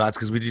agency clients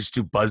because we just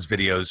do buzz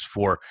videos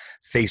for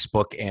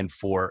Facebook and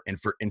for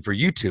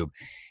YouTube.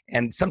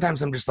 And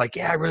sometimes I'm just like,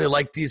 yeah, I really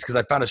like these because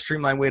I found a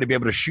streamlined way to be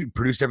able to shoot and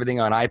produce everything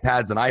on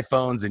iPads and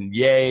iPhones and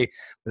yay.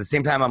 But at the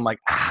same time, I'm like,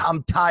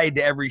 I'm tied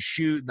to every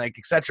shoot, like,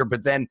 et cetera.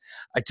 But then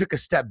I took a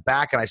step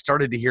back and I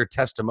started to hear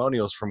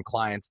testimonials from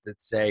clients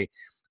that say,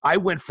 I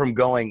went from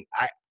going,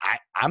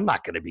 I'm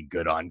not going to be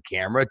good on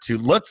camera to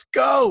let's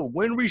go.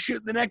 When we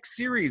shoot the next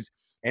series.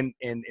 And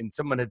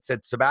someone had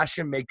said,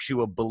 Sebastian makes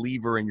you a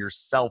believer in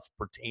yourself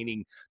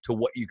pertaining to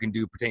what you can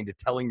do, pertaining to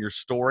telling your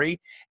story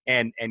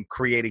and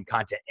creating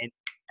content. And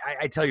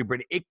I tell you,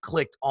 Brittany, it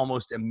clicked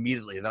almost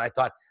immediately that I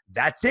thought,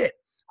 that's it.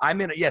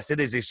 Yes, it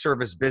is a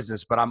service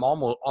business, but I'm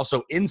almost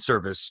also in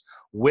service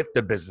with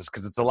the business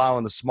because it's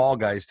allowing the small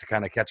guys to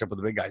kind of catch up with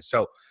the big guys.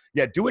 So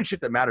yeah, doing shit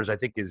that matters, I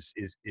think is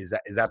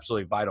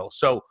absolutely vital.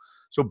 So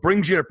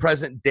brings you to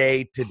present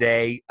day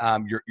today.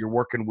 You're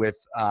working with,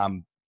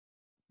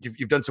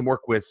 You've done some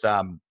work with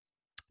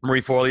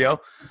Marie Forleo.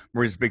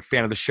 Marie's a big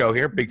fan of the show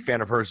here, big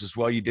fan of hers as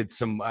well. You did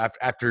some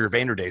after your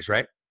Vayner days,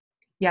 right?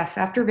 Yes,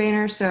 after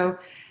Vayner. So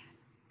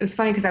it's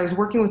funny because I was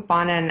working with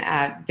Bonin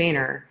at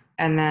Vayner.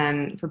 And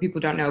then for people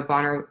who don't know,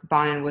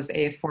 Bonin was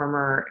a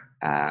former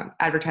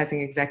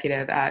advertising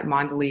executive at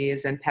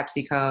Mondelez and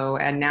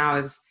PepsiCo. And now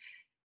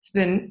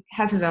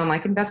has his own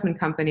like investment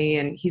company.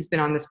 And he's been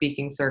on the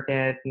speaking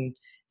circuit and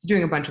he's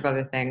doing a bunch of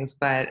other things,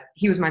 but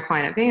he was my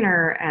client at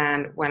Vayner.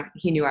 And when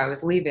he knew I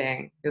was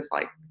leaving, he was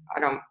like, I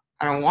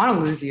don't want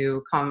to lose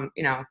you. Come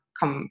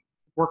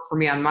work for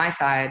me on my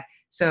side.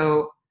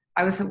 So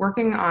I was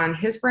working on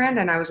his brand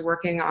and I was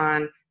working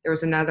on, there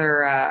was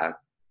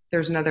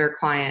another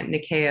client,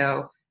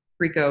 Nikeo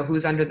Rico, who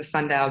was under the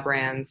Sundial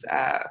Brands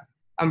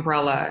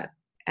umbrella.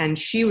 And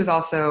she was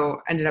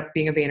also ended up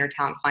being a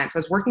VaynerTalent client. So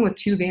I was working with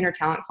two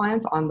VaynerTalent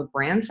clients on the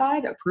brand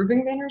side,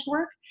 approving Vayner's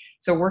work.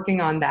 So working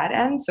on that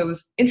end. So it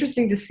was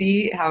interesting to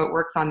see how it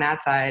works on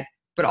that side,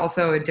 but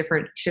also a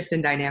different shift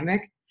in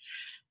dynamic.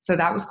 So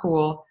that was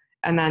cool.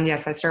 And then,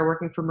 yes, I started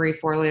working for Marie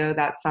Forleo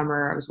that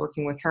summer. I was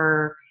working with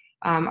her.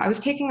 I was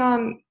taking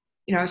on,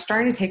 I was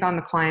starting to take on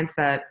the clients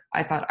that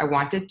I thought I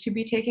wanted to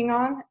be taking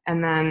on.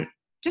 And then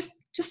just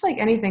like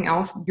anything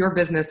else, your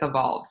business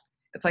evolves.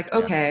 It's like,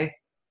 okay,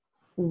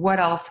 what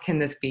else can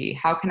this be?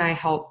 How can I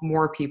help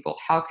more people?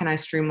 How can I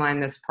streamline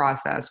this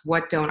process?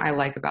 What don't I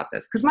like about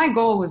this? Because my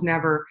goal was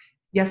never,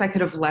 yes, I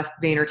could have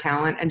left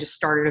VaynerTalent and just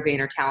started a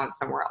VaynerTalent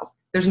somewhere else.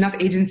 There's enough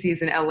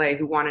agencies in LA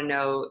who want to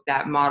know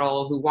that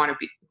model, who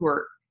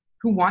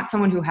want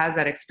someone who has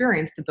that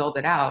experience to build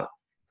it out.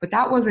 But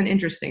that wasn't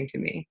interesting to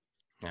me.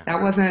 Yeah.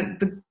 That wasn't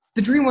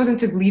the dream wasn't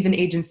to leave an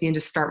agency and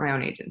just start my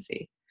own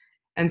agency.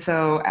 And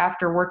so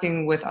after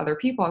working with other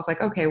people, I was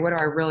like, okay, what do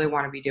I really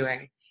want to be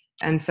doing?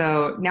 And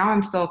so now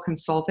I'm still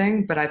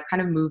consulting, but I've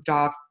kind of moved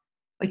off.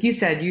 Like you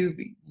said,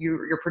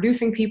 you're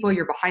producing people,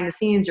 you're behind the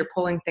scenes, you're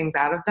pulling things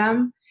out of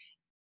them.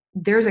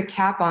 There's a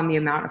cap on the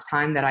amount of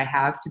time that I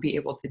have to be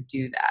able to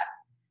do that.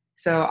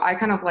 So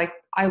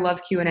I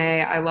love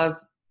Q&A. I love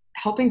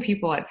helping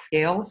people at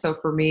scale. So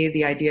for me,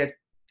 the idea of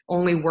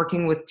only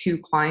working with 2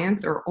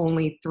 clients or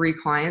only 3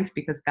 clients,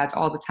 because that's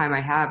all the time I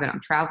have and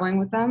I'm traveling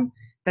with them,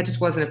 that just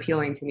wasn't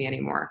appealing to me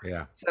anymore.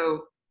 Yeah.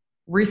 So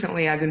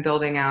recently I've been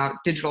building out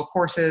digital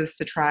courses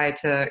to try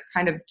to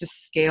kind of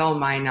just scale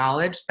my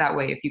knowledge. That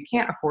way, if you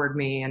can't afford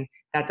me and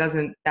that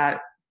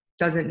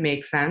doesn't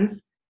make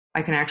sense,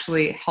 I can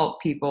actually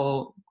help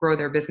people grow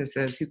their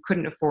businesses who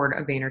couldn't afford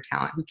a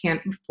VaynerTalent, who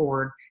can't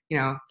afford,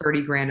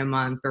 30 grand a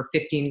month or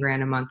 15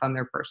 grand a month on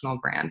their personal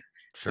brand.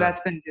 Sure. So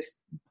that's been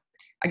just,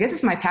 I guess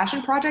it's my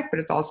passion project, but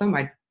it's also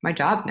my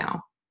job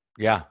now.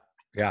 Yeah.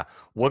 Yeah.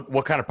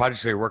 What kind of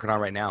projects are you working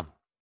on right now?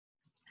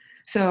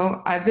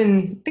 So I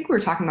think we were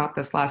talking about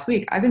this last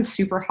week. I've been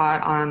super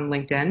hot on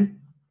LinkedIn.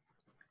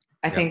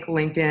 I think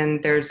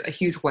LinkedIn, there's a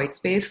huge white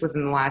space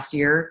within the last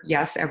year.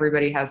 Yes,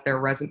 everybody has their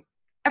resume.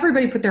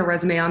 Everybody put their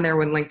resume on there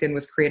when LinkedIn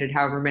was created,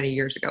 however many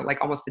years ago, like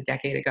almost a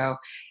decade ago.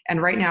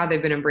 And right now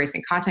they've been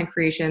embracing content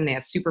creation. They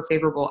have super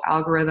favorable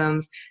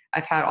algorithms.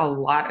 I've had a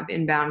lot of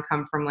inbound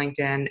come from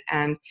LinkedIn,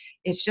 and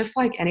it's just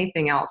like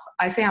anything else.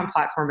 I say I'm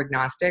platform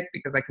agnostic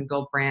because I can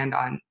build brand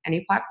on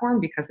any platform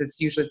because it's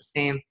usually the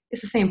same.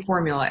 It's the same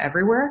formula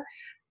everywhere.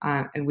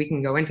 And we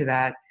can go into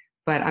that.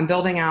 But I'm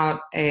building out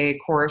a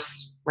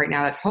course right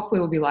now that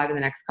hopefully will be live in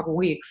the next couple of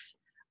weeks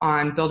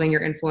on building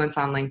your influence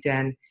on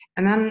LinkedIn.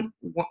 And then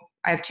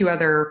I have two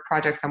other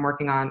projects I'm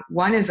working on.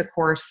 One is a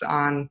course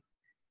on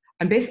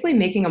basically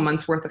making a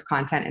month's worth of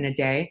content in a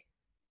day.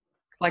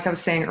 Like I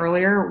was saying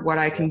earlier, what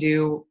I can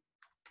do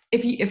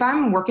if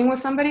I'm working with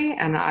somebody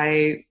and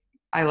I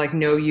like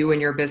know you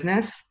and your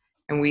business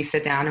and we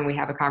sit down and we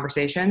have a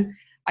conversation,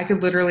 I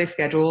could literally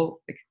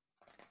schedule like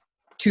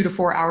 2 to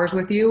 4 hours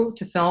with you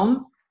to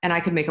film, and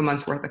I could make a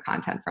month's worth of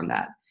content from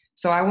that.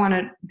 So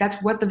that's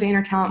what the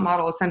VaynerTalent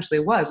model essentially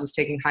was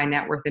taking high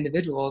net worth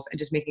individuals and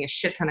just making a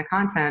shit ton of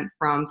content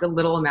from the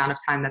little amount of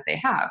time that they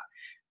have.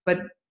 But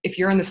if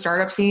you're in the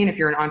startup scene, if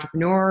you're an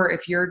entrepreneur,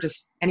 if you're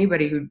just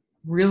anybody who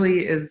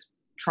really is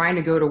trying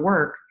to go to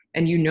work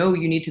and you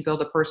need to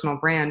build a personal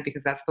brand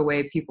because that's the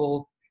way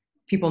people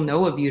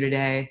know of you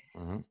today,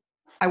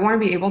 I want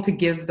to be able to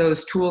give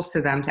those tools to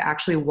them to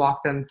actually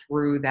walk them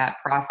through that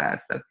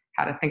process of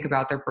how to think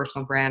about their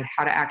personal brand,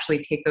 how to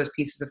actually take those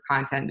pieces of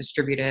content,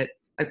 distribute it,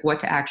 like what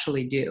to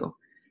actually do.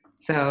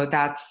 So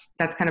that's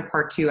kind of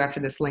part two after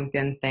this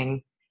LinkedIn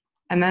thing.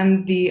 And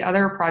then the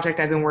other project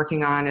I've been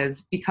working on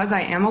is because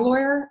I am a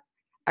lawyer,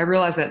 I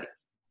realize that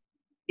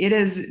it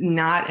is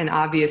not an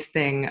obvious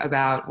thing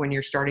about when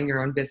you're starting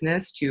your own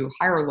business to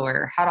hire a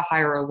lawyer, how to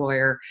hire a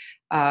lawyer,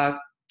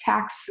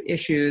 tax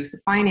issues, the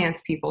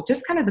finance people,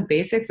 just kind of the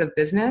basics of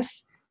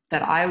business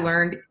that I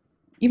learned.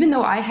 Even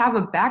though I have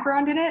a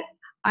background in it,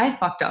 I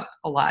fucked up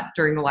a lot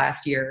during the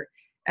last year.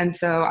 And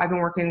so I've been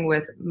working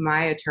with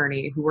my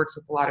attorney who works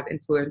with a lot of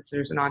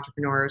influencers and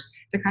entrepreneurs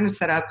to kind of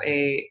set up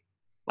a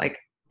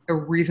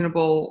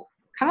reasonable,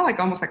 kind of like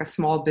almost like a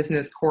small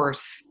business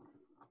course.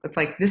 It's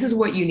like, this is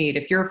what you need.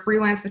 If you're a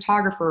freelance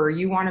photographer, or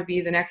you want to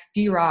be the next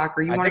D-Rock,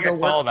 or you want to go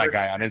work. I follow that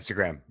guy on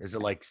Instagram. Is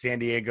it like San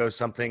Diego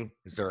something?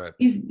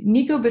 He's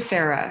Nico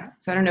Becerra.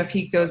 So I don't know if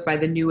he goes by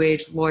the New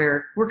Age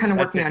lawyer. We're kind of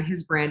working on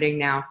his branding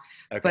now.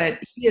 Okay. But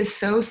he is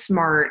so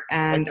smart.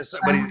 And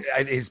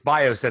his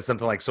bio said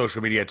something like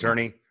social media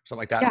attorney,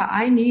 something like that. Yeah,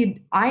 I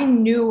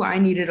knew I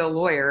needed a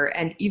lawyer.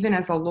 And even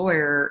as a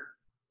lawyer,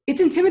 it's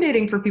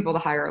intimidating for people to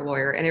hire a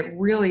lawyer, and it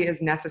really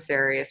is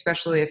necessary,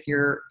 especially if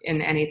you're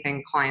in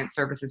anything client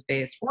services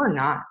based or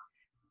not.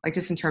 Like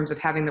just in terms of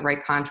having the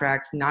right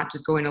contracts, not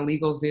just going to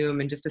legal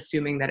Zoom and just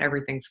assuming that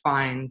everything's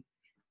fine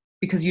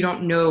because you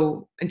don't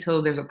know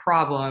until there's a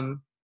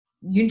problem.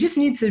 You just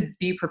need to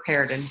be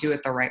prepared and do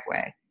it the right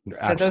way.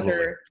 Absolutely.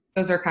 So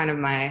those are kind of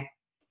my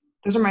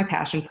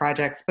passion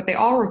projects, but they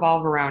all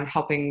revolve around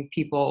helping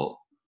people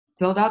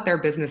build out their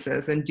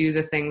businesses and do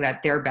the thing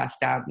that they're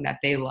best at and that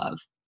they love.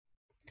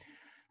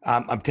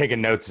 I'm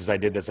taking notes as I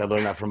did this. I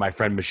learned that from my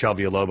friend Michelle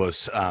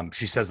Villalobos.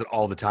 She says it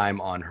all the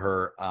time on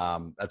her.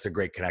 That's a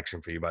great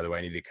connection for you, by the way.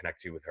 I need to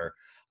connect you with her.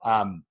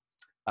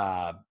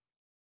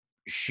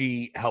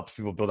 She helps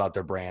people build out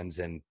their brands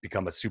and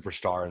become a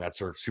superstar, and that's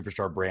her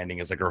superstar branding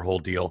is like her whole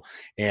deal.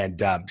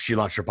 And she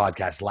launched her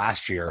podcast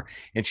last year,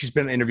 and she's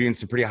been interviewing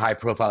some pretty high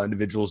profile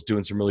individuals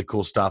doing some really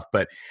cool stuff.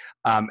 But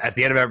at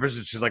the end of every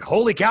episode, she's like,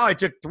 holy cow, I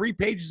took 3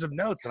 pages of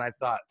notes. And I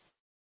thought,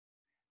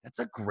 that's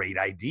a great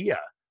idea.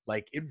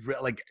 Like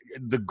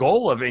the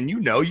goal of, and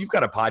you've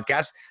got a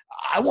podcast.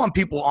 I want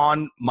people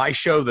on my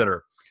show that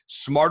are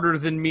smarter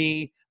than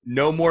me,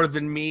 know more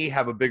than me,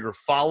 have a bigger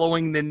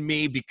following than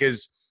me,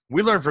 because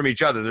we learn from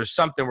each other. There's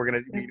something we're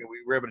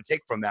able to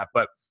take from that.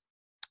 But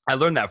I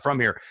learned that from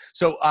here.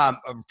 So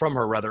from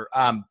her rather.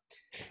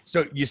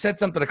 So you said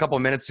something a couple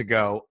of minutes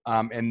ago,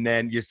 and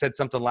then you said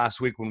something last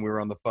week when we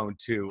were on the phone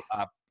too.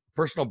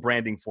 Personal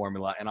branding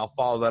formula, and I'll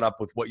follow that up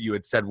with what you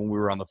had said when we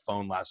were on the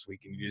phone last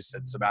week. And you just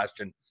said,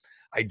 Sebastian,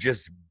 I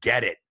just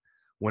get it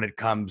when it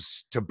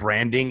comes to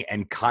branding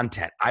and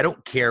content. I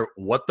don't care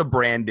what the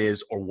brand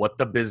is or what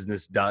the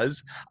business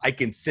does. I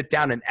can sit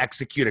down and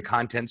execute a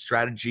content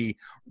strategy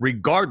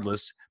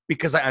regardless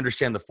because I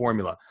understand the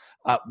formula.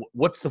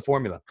 What's the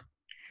formula?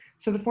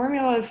 So the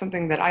formula is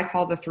something that I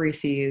call the 3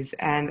 C's,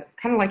 and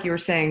kind of like you were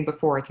saying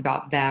before, it's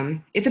about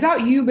them. It's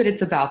about you, but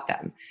it's about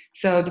them.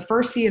 So the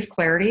first C is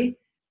clarity.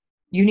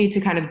 you need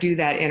to kind of do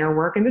that inner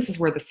work. And this is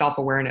where the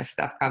self-awareness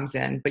stuff comes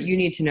in, but you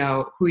need to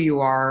know who you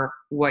are,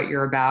 what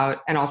you're about,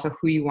 and also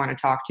who you want to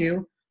talk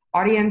to.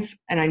 Audience,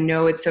 and I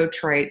know it's so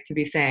trite to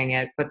be saying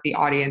it, but the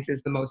audience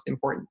is the most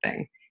important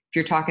thing. If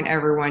you're talking to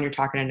everyone, you're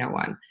talking to no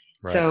one.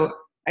 Right. So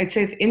I'd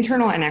say it's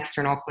internal and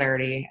external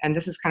clarity. And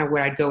this is kind of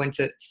what I'd go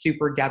into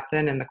super depth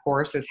in the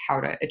course, is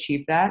how to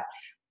achieve that.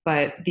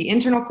 But the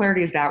internal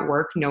clarity is that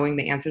work, knowing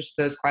the answers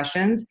to those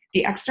questions.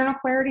 The external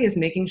clarity is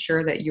making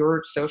sure that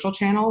your social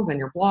channels and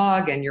your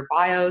blog and your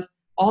bios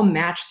all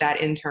match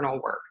that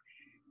internal work.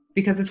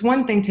 Because it's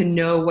one thing to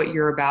know what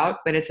you're about,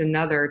 but it's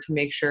another to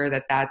make sure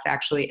that that's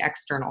actually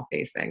external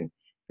facing.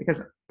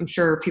 Because I'm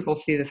sure people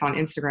see this on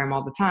Instagram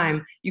all the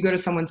time. You go to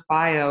someone's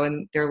bio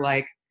and they're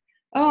like,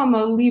 oh, I'm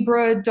a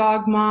Libra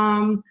dog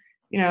mom,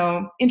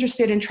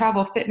 interested in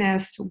travel,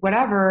 fitness,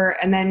 whatever.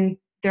 And then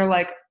they're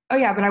like, oh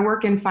yeah, but I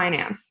work in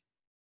finance.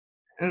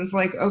 And it's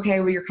like,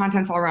 okay, well, your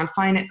content's all around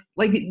finance.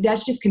 Like,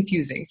 that's just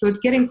confusing. So it's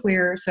getting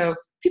clear. So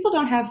people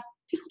don't have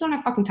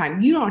fucking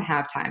time. You don't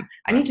have time.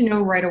 I need to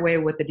know right away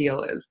what the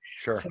deal is.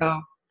 Sure. So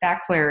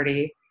that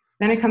clarity.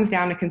 Then it comes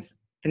down to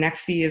the next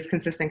C is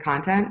consistent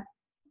content.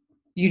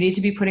 You need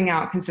to be putting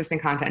out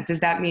consistent content. Does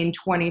that mean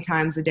 20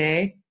 times a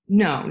day?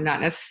 No, not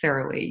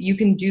necessarily. You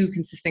can do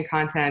consistent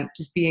content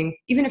just being,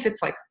 even if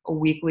it's like a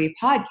weekly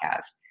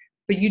podcast,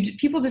 but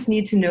people just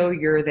need to know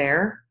you're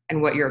there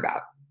and what you're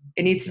about.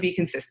 It needs to be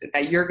consistent,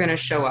 that you're going to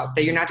show up,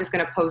 that you're not just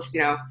going to post,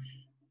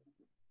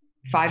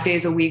 5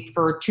 days a week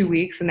for 2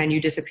 weeks and then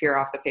you disappear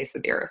off the face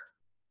of the earth.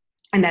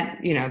 And that,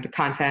 the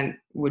content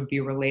would be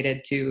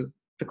related to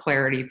the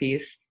clarity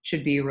piece,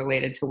 should be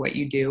related to what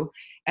you do.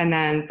 And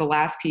then the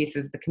last piece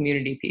is the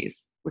community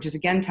piece, which is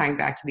again tying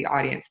back to the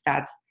audience.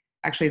 That's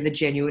actually the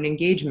genuine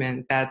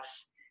engagement.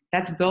 That's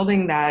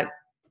building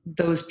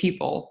those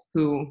people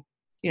who,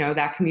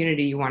 that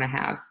community you want to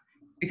have.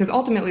 Because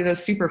ultimately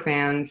those super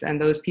fans and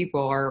those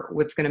people are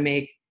what's going to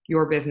make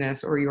your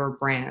business or your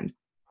brand.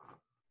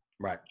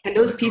 Right. And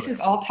those pieces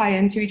all tie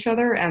into each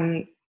other.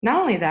 And not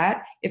only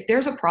that, if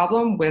there's a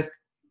problem with,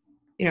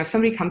 if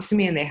somebody comes to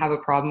me and they have a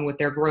problem with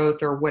their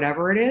growth or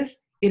whatever it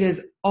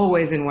is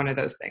always in one of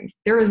those things.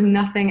 There is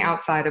nothing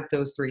outside of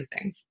those three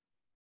things.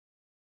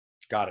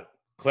 Got it.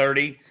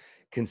 Clarity,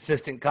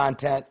 consistent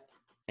content,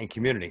 and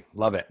community.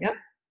 Love it. Yep.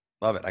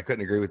 Love it. I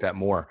couldn't agree with that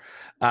more.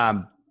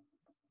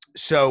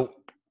 So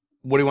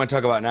what do you want to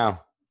talk about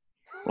now?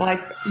 Well,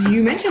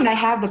 you mentioned I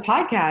have the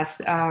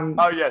podcast.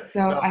 Oh, yes.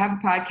 So I have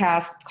a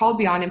podcast. It's called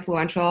Beyond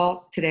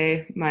Influential.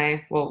 Today,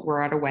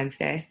 we're at a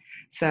Wednesday.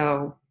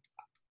 So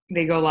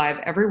they go live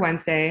every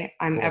Wednesday.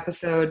 I'm Cool.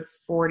 Episode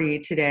 40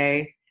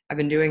 today. I've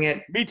been doing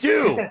it. Me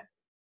too.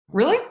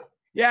 Really?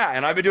 Yeah.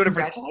 And I've been doing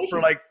it for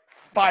like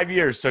 5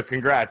 years. So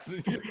congrats.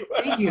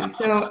 Thank you.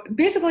 So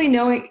basically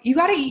knowing you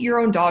got to eat your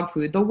own dog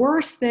food. The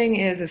worst thing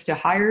is to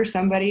hire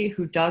somebody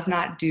who does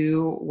not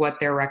do what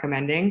they're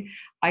recommending.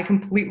 I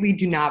completely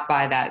do not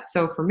buy that.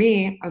 So for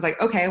me, I was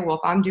like, okay, well,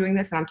 if I'm doing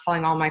this and I'm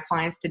telling all my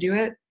clients to do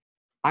it,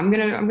 I'm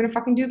going to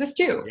fucking do this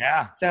too.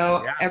 Yeah.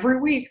 So every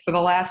week for the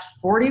last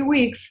 40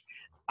 weeks,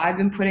 I've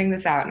been putting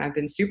this out and I've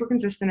been super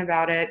consistent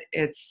about it.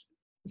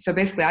 So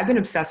basically I've been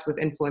obsessed with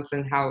influence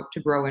and how to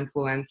grow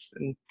influence.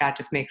 And that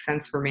just makes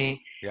sense for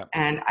me. Yep.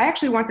 And I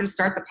actually wanted to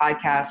start the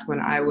podcast when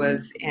I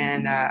was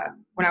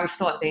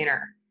still at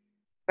Vayner,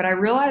 but I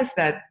realized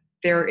that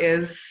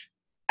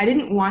I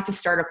didn't want to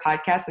start a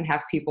podcast and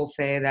have people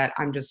say that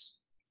I'm just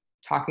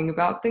talking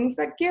about things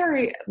that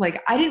Gary,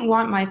 like I didn't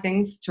want my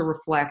things to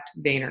reflect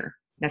Vayner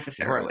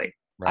necessarily.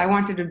 Right. I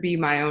wanted to be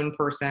my own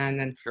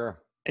person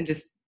and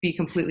just be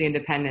completely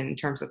independent in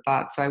terms of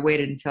thought. So I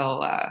waited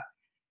until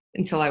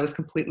I was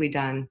completely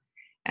done.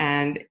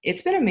 And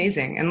it's been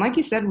amazing. And like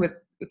you said, with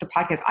the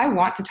podcast, I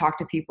want to talk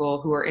to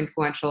people who are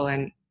influential.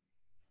 And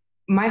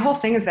my whole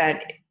thing is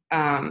that,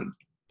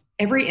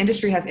 every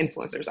industry has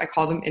influencers. I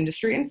call them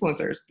industry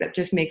influencers. That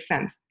just makes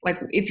sense. Like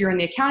if you're in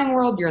the accounting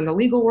world, you're in the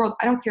legal world,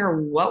 I don't care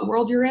what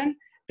world you're in.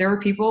 There are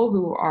people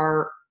who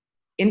are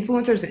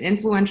influencers and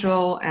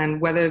influential,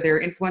 and whether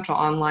they're influential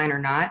online or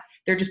not,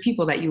 they're just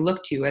people that you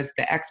look to as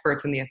the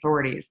experts and the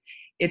authorities.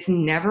 It's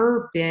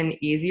never been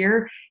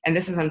easier. And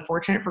this is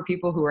unfortunate for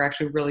people who are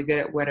actually really good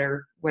at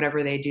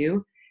whatever they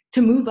do,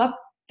 to move up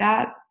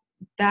that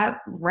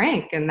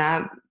rank and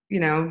that,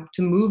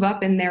 to move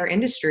up in their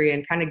industry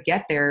and kind of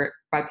get there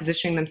by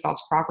positioning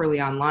themselves properly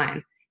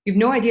online. You have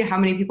no idea how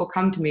many people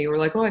come to me who are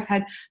like, oh, I've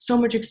had so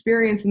much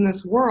experience in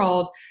this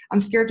world, I'm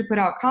scared to put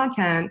out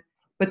content.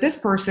 But this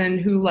person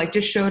who like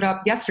just showed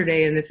up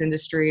yesterday in this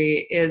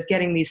industry is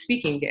getting these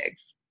speaking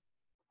gigs.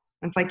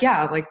 And it's like,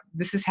 yeah, like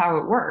this is how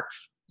it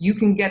works. You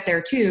can get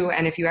there too.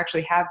 And if you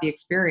actually have the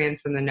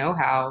experience and the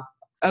know-how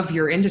of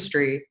your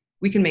industry,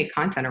 we can make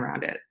content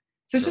around it.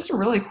 So it's just a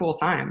really cool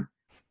time.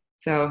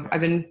 So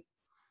I've been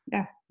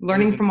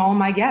learning from all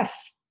my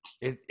guests.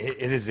 It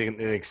is an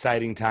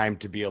exciting time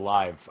to be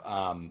alive.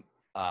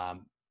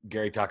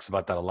 Gary talks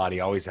about that a lot. He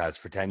always has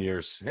for 10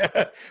 years.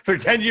 For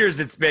 10 years,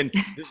 this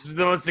is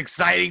the most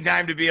exciting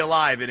time to be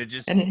alive. And it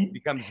just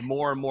becomes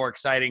more and more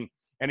exciting.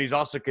 And he's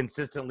also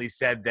consistently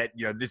said that,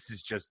 this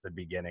is just the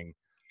beginning.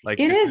 Like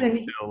It this is, is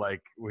and still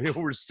like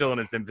we're still in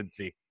its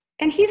infancy.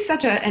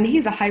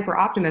 he's a hyper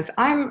optimist.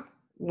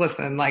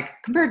 Listen, like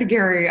compared to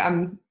Gary,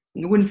 I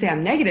wouldn't say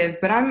I'm negative,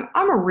 but I'm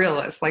a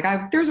realist. Like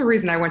there's a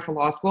reason I went to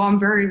law school. I'm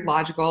very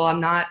logical. I'm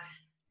not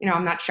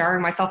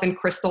showering myself in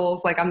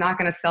crystals. Like I'm not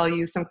going to sell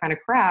you some kind of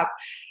crap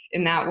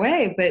in that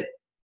way, but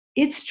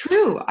it's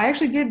true. I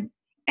actually did,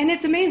 and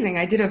it's amazing.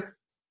 I did a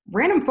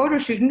random photo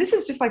shoot, and this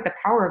is just like the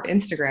power of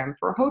Instagram,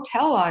 for a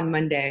hotel on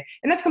Monday.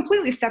 And that's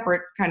completely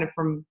separate kind of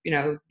from,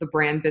 the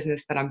brand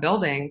business that I'm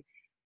building.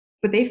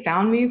 But they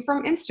found me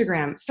from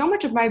Instagram. So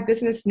much of my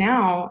business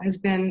now has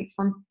been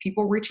from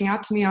people reaching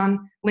out to me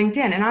on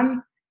LinkedIn.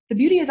 And the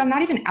beauty is I'm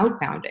not even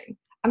outbounding.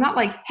 I'm not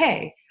like,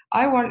 hey,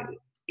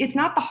 it's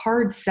not the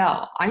hard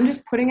sell. I'm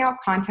just putting out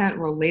content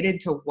related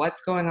to what's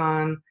going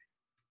on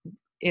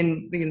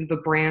in the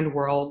brand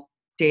world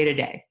day to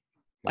day.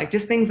 Like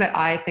just things that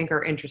I think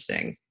are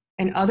interesting.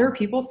 And other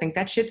people think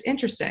that shit's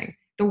interesting.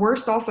 The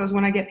worst also is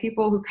when I get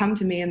people who come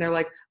to me and they're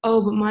like,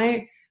 oh, but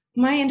my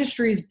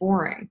industry is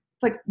boring.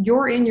 It's like,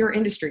 you're in your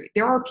industry.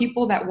 There are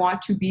people that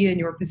want to be in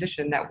your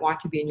position, that want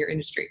to be in your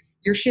industry.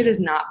 Your shit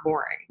is not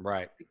boring.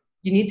 Right.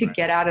 You need to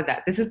get out of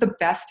that. This is the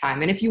best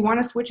time. And if you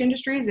want to switch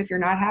industries, if you're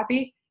not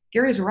happy,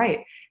 Gary's right.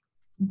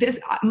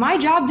 My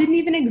job didn't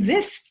even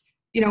exist,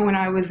 when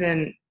I was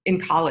in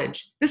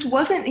college. This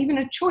wasn't even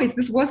a choice.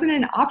 This wasn't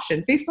an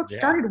option. Facebook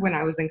started when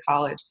I was in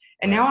college.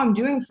 And now I'm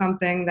doing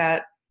something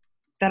that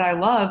I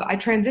love. I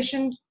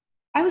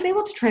was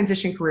able to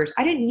transition careers.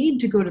 I didn't need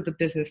to go to the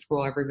business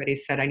school everybody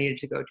said I needed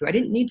to go to. I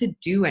didn't need to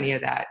do any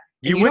of that.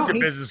 You went to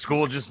business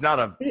school, just not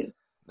at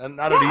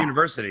a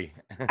university.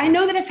 I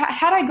know that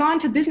had I gone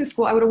to business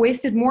school, I would have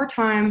wasted more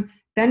time,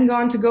 then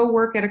gone to go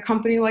work at a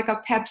company like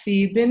a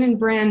Pepsi, been in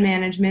brand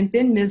management,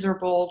 been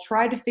miserable,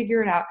 tried to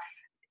figure it out.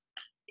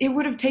 It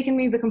would have taken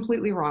me the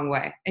completely wrong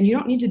way. And you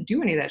don't need to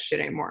do any of that shit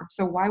anymore.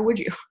 So why would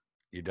you?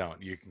 You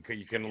don't. You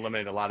can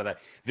eliminate a lot of that.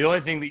 The only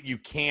thing that you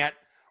can't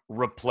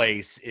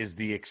replace is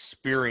the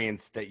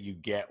experience that you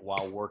get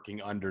while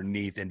working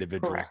underneath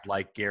individuals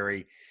like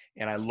Gary.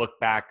 And I look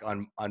back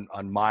on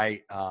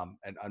my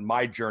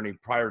journey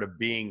prior to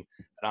being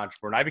an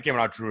entrepreneur. And I became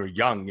an entrepreneur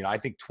young. I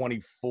think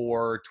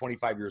 24,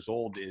 25 years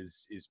old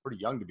is pretty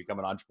young to become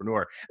an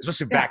entrepreneur,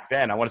 especially back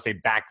then. I want to say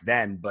back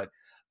then, but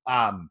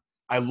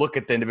I look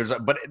at the individual,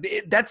 but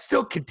that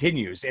still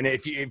continues. And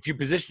if you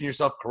position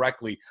yourself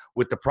correctly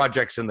with the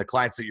projects and the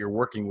clients that you're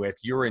working with,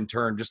 you're in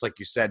turn, just like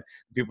you said,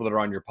 the people that are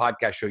on your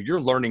podcast show,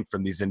 you're learning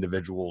from these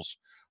individuals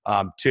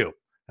too.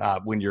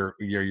 When they're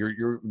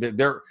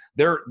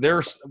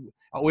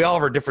we all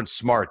have our different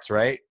smarts,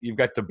 right? You've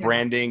got the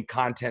branding,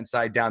 content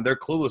side down. They're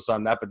clueless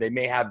on that, but they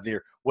may have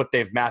what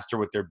they've mastered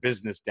with their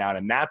business down.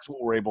 And that's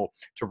what we're able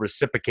to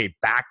reciprocate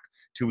back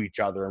to each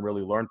other and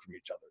really learn from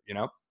each other,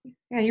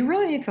 Yeah, you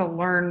really need to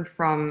learn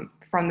from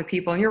the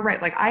people. And you're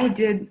right. Like I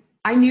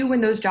knew when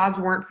those jobs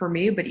weren't for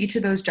me, but each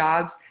of those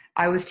jobs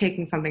I was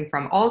taking something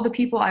from. All of the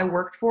people I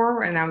worked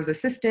for and I was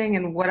assisting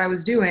and what I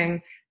was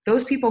doing,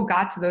 those people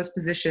got to those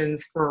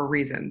positions for a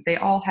reason. They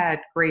all had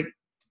great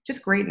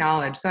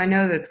knowledge. So I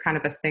know that's kind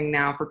of a thing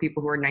now for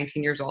people who are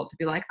 19 years old to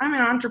be like, I'm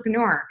an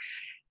entrepreneur,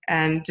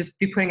 and just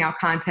be putting out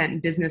content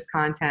and business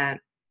content.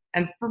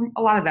 And for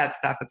a lot of that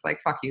stuff, it's like,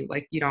 fuck you.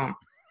 Like you don't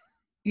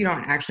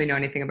actually know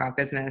anything about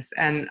business.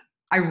 And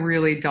I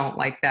really don't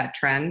like that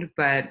trend,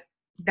 but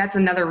that's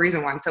another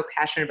reason why I'm so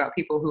passionate about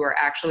people who are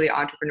actually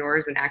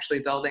entrepreneurs and actually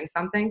building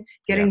something,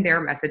 getting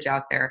their message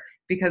out there.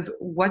 Because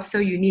what's so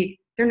unique,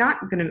 they're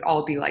not going to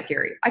all be like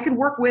Gary. I could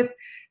work with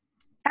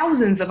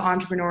thousands of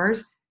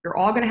entrepreneurs. You're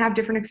all going to have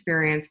different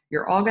experience.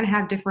 You're all going to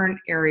have different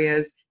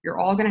areas. You're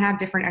all going to have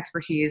different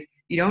expertise.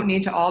 You don't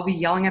need to all be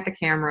yelling at the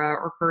camera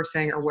or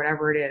cursing or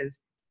whatever it is.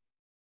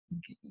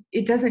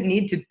 It doesn't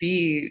need to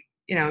be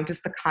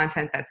just the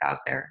content that's out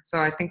there. So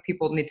I think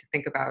people need to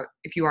think about,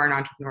 if you are an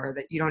entrepreneur,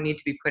 that you don't need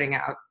to be putting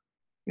out,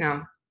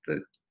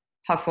 the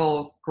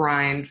hustle,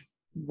 grind,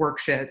 work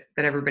shit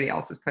that everybody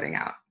else is putting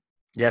out.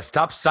 Yeah,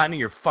 stop signing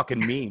your fucking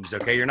memes,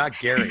 okay? You're not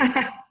Gary.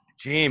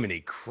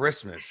 Jiminy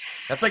Christmas.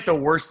 That's like the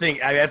worst thing.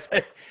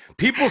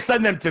 People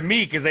send them to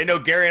me because they know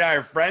Gary and I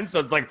are friends. So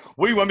it's like,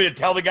 what, do you want me to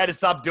tell the guy to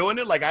stop doing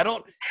it? Like,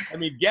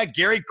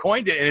 Gary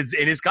coined it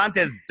and his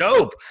content's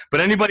dope,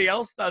 but anybody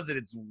else does it,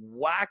 it's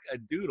whack a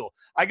doodle.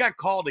 I got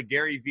called a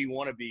Garyvee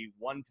wannabe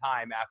one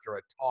time after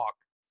a talk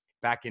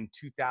back in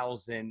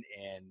 2015,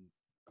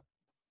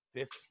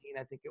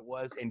 I think it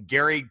was. And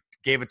Gary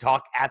gave a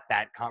talk at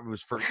that conference. It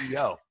was for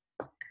EO.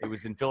 It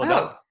was in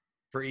Philadelphia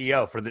for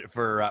EO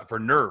for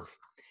Nerve.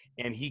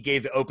 And he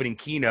gave the opening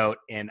keynote,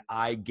 and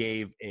I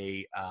gave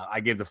the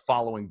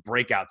following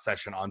breakout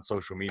session on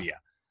social media.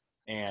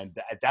 And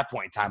at that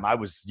point in time, I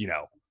was,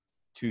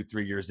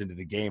 2-3 years into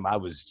the game. I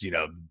was,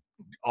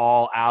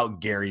 all out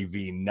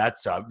Garyvee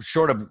nuts up,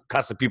 short of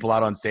cussing people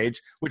out on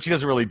stage, which he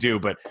doesn't really do,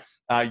 but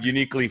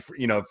uniquely, for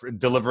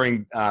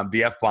delivering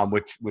the F-bomb,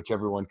 which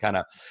everyone kind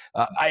of,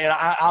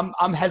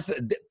 I'm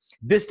hesitant.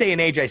 This day and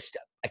age,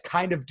 I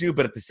kind of do,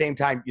 but at the same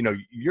time,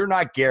 you're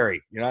not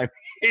Gary. You know what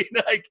I mean?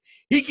 Like,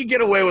 he can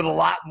get away with a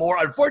lot more.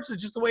 Unfortunately,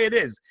 just the way it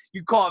is.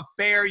 You call it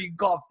fair, you can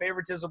call it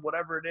favoritism,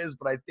 whatever it is.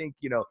 But I think,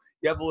 you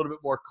have a little bit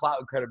more clout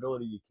and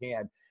credibility you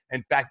can.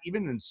 In fact,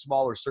 even in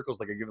smaller circles,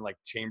 like I given like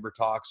chamber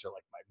talks or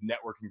like my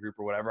networking group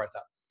or whatever, I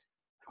thought,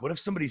 what if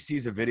somebody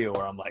sees a video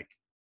where I'm like,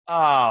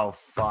 oh,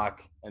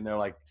 fuck. And they're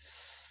like,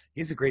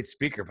 he's a great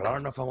speaker, but I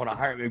don't know if I want to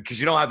hire him because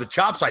you don't have the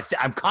chops. So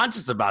I'm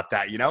conscious about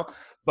that,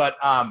 But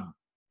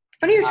it's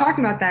funny you're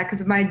talking about that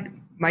because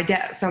my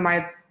dad. So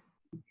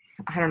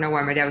I don't know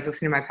why my dad was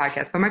listening to my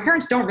podcast, but my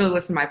parents don't really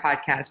listen to my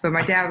podcast. But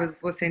my dad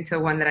was listening to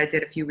one that I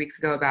did a few weeks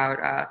ago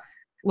about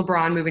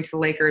LeBron moving to the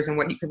Lakers and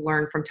what you could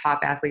learn from top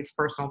athletes'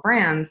 personal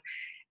brands.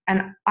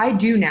 And I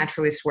do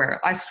naturally swear.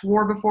 I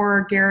swore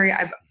before Gary.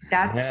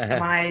 That's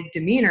my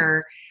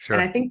demeanor, sure.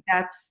 And I think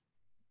that's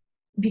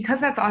because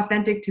that's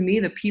authentic to me.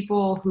 The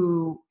people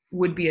who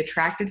would be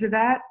attracted to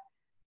that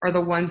are the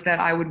ones that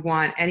I would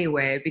want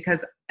anyway.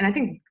 And I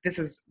think this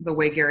is the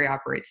way Gary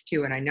operates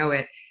too, and I know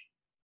it.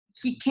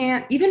 He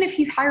can't, even if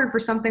he's hired for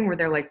something where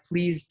they're like,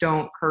 please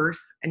don't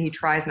curse, and he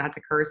tries not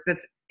to curse,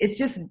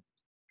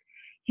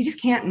 he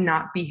just can't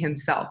not be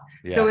himself.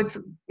 Yeah. So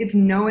it's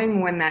knowing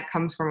when that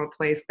comes from a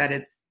place that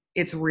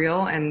it's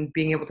real and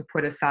being able to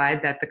put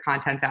aside that the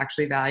content's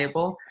actually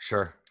valuable.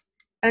 Sure.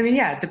 I mean,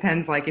 yeah, it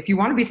depends. Like if you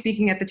want to be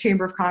speaking at the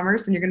Chamber of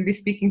Commerce and you're going to be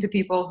speaking to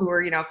people who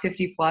are,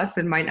 50 plus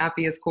and might not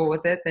be as cool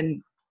with it,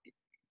 then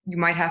you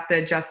might have to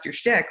adjust your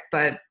shtick.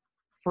 But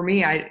for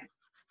me,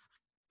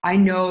 I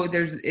know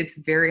it's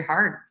very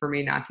hard for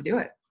me not to do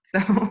it.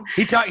 So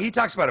he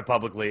talks about it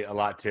publicly a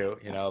lot too,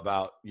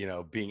 about,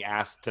 being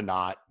asked to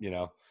not,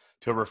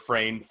 to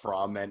refrain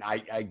from, and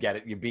I get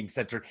it, being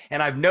centered.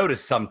 And I've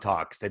noticed some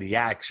talks that he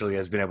actually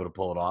has been able to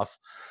pull it off.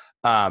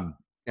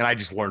 And I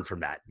just learned from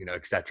that,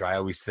 et cetera. I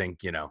always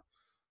think,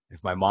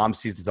 if my mom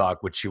sees the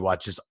talk, which she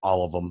watches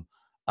all of them,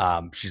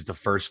 she's the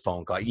first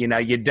phone call.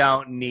 You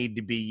don't need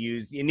to be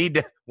used. You need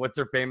to, what's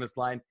her famous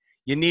line?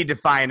 You need to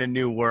find a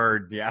new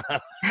word. Yeah.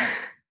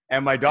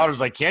 And my daughter's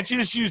like, can't you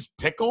just use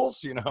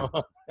pickles?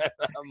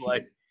 I'm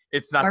like,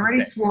 it's not. I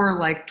already swore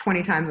like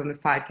 20 times on this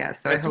podcast.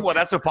 So that's what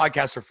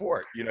podcasts are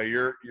for.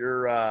 You're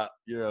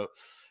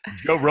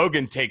Joe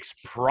Rogan takes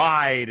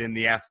pride in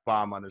the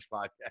F-bomb on his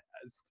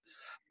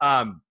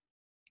podcast.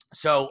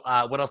 So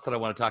what else did I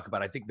want to talk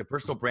about? I think the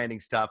personal branding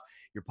stuff,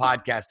 your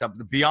podcast stuff,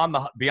 the Beyond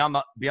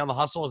the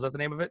Hustle. Is that the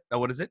name of it? Oh,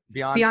 what is it?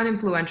 Beyond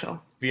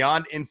Influential.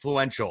 Beyond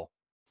Influential.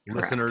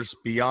 Correct. Listeners,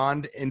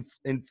 Beyond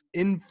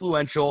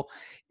Influential,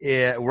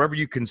 wherever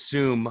you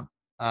consume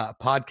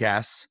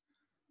podcasts,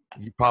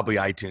 probably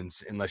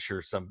iTunes, unless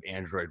you're some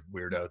Android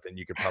weirdo, then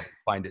you could probably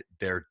find it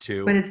there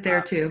too. But it's there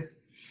too.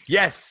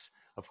 Yes,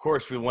 of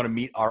course. We want to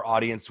meet our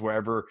audience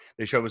wherever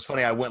they show. It was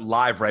funny. I went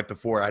live right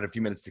before I had a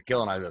few minutes to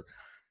kill, and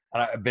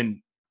I've been,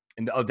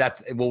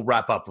 we'll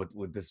wrap up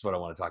with this is what I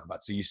want to talk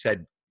about. So you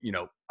said,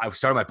 I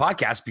started my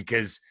podcast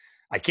because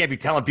I can't be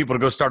telling people to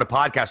go start a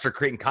podcast or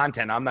creating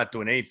content. I'm not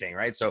doing anything,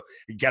 right? So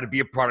you got to be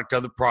a product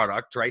of the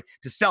product, right?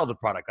 To sell the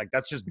product. Like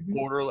that's just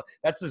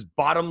that's just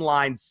bottom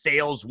line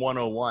sales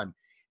 101.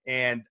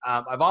 And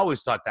I've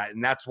always thought that.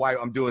 And that's why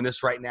I'm doing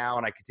this right now.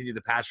 And I continue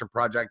the passion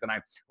project, and I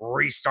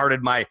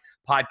restarted my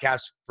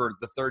podcast for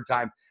the third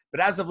time. But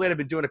as of late, I've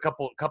been doing a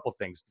couple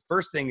things. The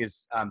first thing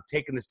is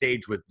taking the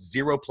stage with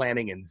zero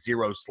planning and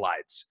zero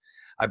slides.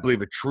 I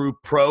believe a true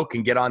pro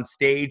can get on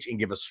stage and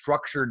give a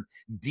structured,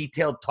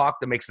 detailed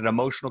talk that makes an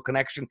emotional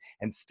connection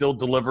and still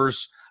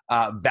delivers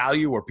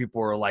value where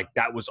people are like,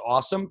 that was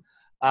awesome.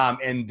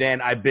 And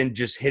then I've been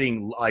just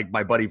hitting, like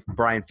my buddy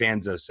Brian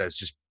Fanzo says,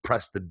 just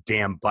press the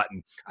damn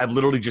button. I've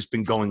literally just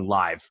been going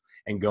live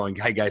and going,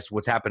 hey guys,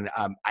 what's happening?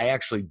 I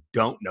actually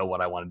don't know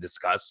what I want to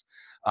discuss,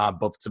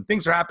 but some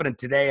things are happening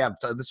today.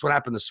 This is what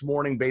happened this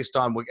morning based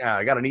on,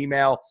 I got an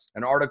email,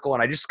 an article,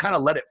 and I just kind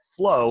of let it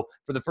flow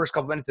for the first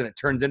couple minutes, and it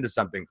turns into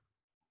something.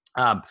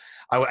 I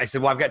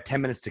said, well, I've got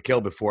 10 minutes to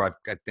kill before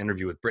I've got the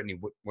interview with Brittany.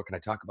 What can I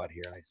talk about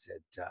here? And I said,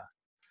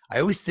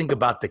 I always think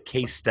about the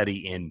case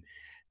study in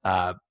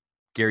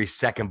Gary's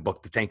second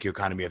book, The Thank You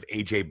Economy, of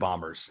AJ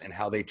Bombers, and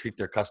how they treat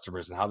their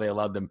customers and how they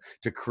allowed them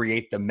to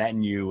create the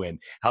menu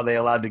and how they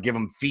allowed to give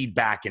them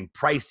feedback and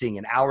pricing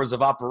and hours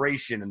of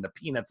operation and the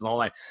peanuts and the whole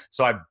line.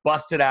 So I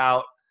busted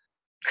out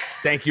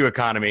Thank You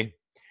Economy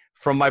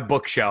from my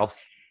bookshelf.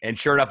 And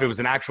sure enough, it was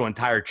an actual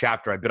entire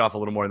chapter. I bit off a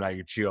little more than I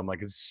could chew. I'm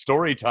like, it's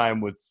story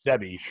time with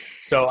Sebi.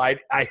 So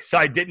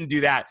I didn't do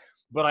that.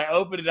 But I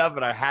opened it up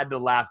and I had to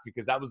laugh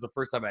because that was the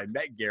first time I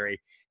met Gary.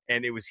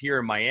 And it was here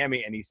in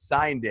Miami, and he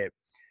signed it.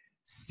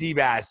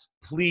 Seabass,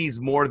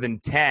 please, more than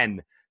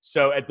 10.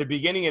 So at the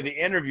beginning of the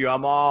interview,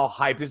 I'm all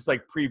hyped. This is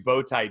like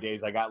pre-bow tie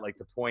days. I got like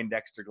the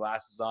Poindexter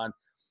glasses on.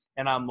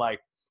 And I'm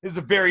like, this is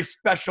a very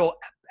special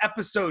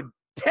episode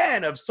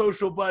 10 of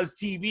Social Buzz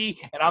TV.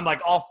 And I'm like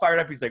all fired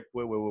up. He's like,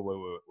 wait.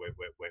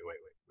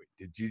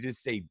 Did you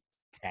just say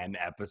 10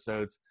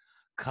 episodes?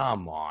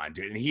 Come on,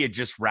 dude. And he had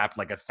just wrapped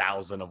like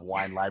 1,000 of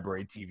Wine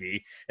Library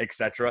TV,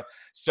 etc.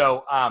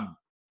 So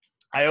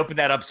I opened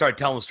that up, started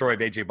telling the story of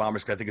AJ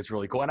Bombers because I think it's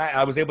really cool. And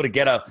I was able to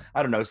get a,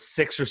 I don't know,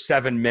 6 or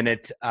 7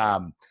 minute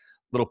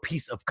little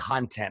piece of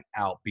content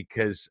out,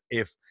 because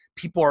if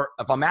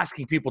I'm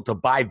asking people to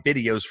buy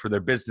videos for their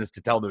business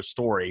to tell their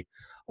story,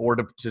 or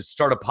to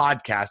start a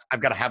podcast, I've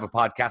got to have a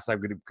podcast. I'm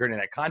going to be creating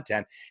that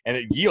content, and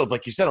it yields,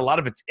 like you said, a lot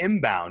of it's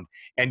inbound.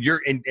 And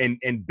you're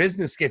in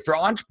business, if you're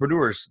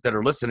entrepreneurs that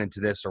are listening to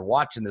this or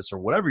watching this or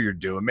whatever you're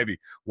doing, maybe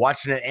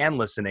watching it and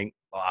listening,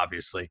 well,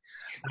 obviously,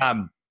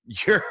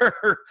 you're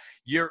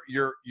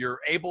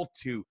able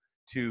to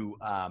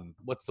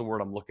what's the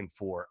word I'm looking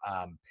for?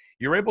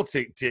 You're able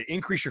to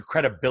increase your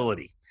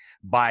credibility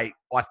by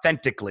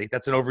authentically,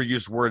 that's an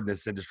overused word in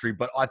this industry,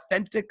 but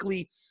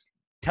authentically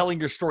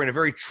telling your story in a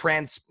very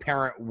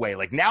transparent way.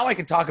 Like, now I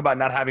can talk about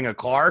not having a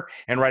car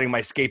and riding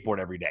my skateboard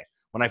every day.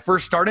 When I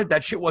first started,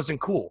 that shit wasn't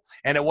cool.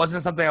 And it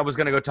wasn't something I was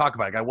going to go talk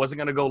about. Like, I wasn't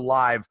going to go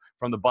live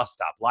from the bus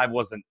stop. Live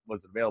wasn't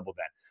available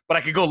then. But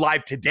I could go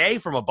live today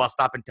from a bus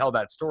stop and tell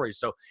that story.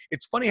 So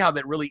it's funny how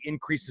that really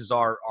increases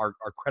our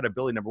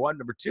credibility, number one.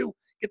 Number two,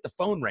 get the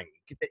phone ringing.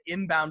 Get the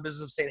inbound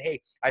business of saying,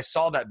 hey, I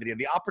saw that video.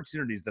 The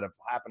opportunities that have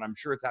happened, I'm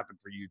sure it's happened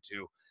for you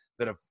too,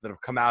 that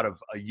have come out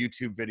of a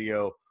YouTube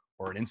video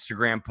or an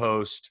Instagram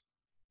post,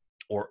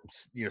 or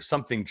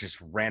something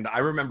just random. I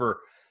remember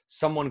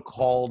someone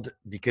called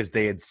because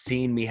they had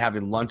seen me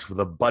having lunch with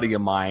a buddy of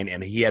mine,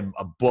 and he had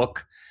a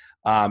book,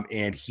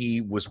 and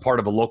he was part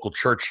of a local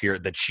church here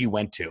that she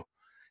went to.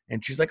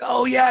 And she's like,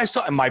 oh yeah, I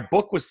saw. And my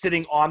book was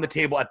sitting on the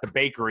table at the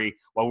bakery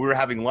while we were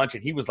having lunch,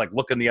 and he was like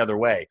looking the other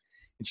way.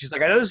 And she's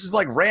like, I know this is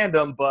like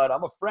random, but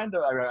I'm a friend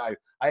of,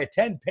 I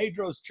attend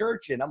Pedro's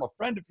church, and I'm a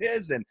friend of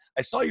his, and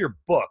I saw your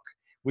book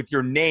with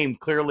your name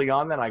clearly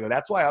on that. And I go,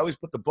 that's why I always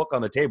put the book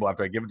on the table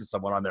after I give it to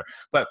someone on there.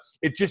 But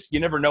it just, you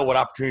never know what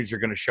opportunities are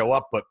going to show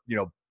up. But,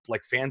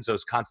 like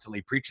Fanzo's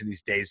constantly preaching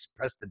these days,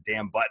 press the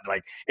damn button.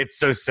 Like, it's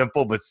so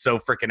simple, but so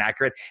freaking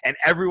accurate. And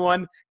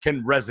everyone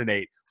can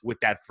resonate with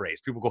that phrase.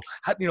 People go,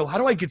 how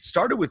do I get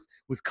started with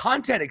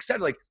content, et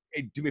cetera? Like,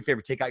 hey, do me a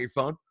favor, take out your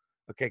phone.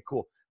 Okay,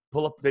 cool.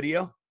 Pull up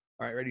video.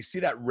 All right, ready? You see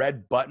that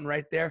red button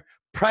right there?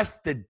 Press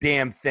the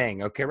damn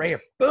thing. Okay, right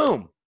here.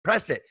 Boom.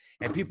 Press it.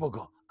 And people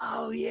go,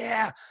 oh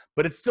yeah.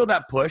 But it's still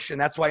that push. And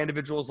that's why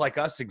individuals like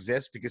us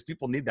exist, because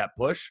people need that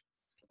push,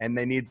 and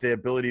they need the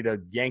ability to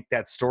yank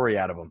that story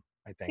out of them,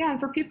 I think. Yeah. And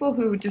for people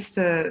who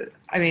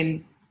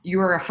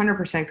you are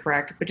 100%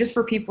 correct, but just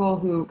for people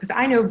who, because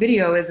I know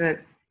video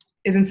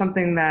isn't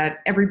something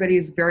that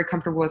everybody's very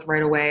comfortable with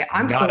right away.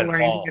 I'm still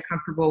learning to get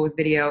comfortable with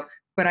video,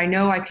 but I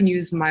know I can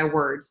use my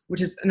words,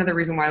 which is another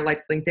reason why I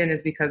like LinkedIn,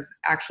 is because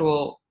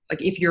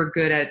if you're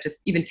good at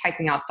just even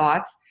typing out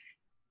thoughts,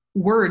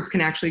 words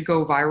can actually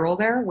go viral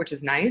there, which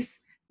is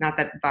nice. Not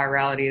that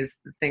virality is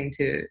the thing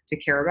to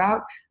care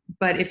about,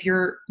 but if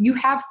you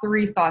have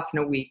 3 thoughts in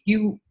a week,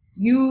 you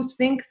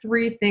think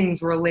 3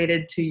 things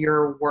related to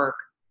your work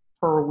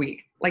for a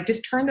week, like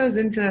just turn those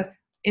into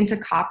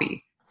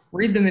copy,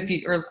 read them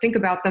or think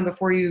about them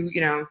before you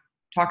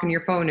talk on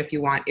your phone if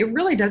you want. It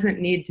really doesn't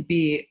need to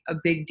be a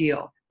big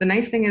deal. The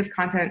nice thing is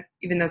content,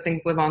 even though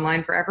things live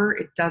online forever,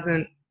 it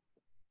doesn't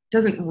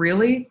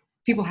really.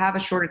 People have a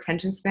short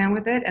attention span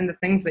with it, and the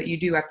things that you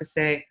do have to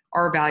say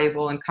are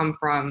valuable and come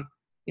from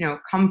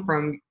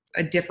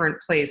a different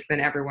place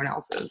than everyone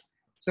else's.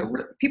 So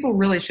people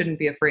really shouldn't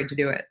be afraid to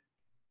do it.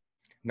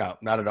 No,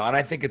 not at all. And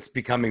I think it's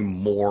becoming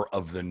more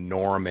of the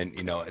norm. And,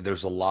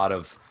 there's a lot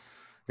of,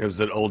 it was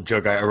an old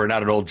joke, or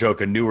not an old joke,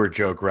 a newer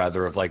joke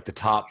rather, of like the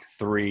top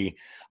 3.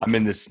 I'm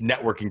in this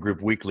networking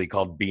group weekly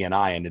called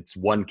BNI, and it's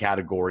 1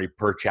 category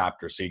per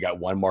chapter. So you got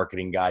 1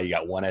 marketing guy, you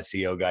got 1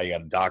 SEO guy, you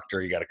got a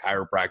doctor, you got a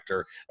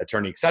chiropractor,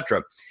 attorney,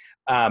 etc.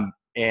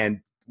 And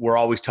we're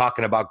always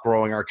talking about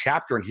growing our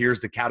chapter, and here's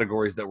the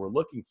categories that we're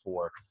looking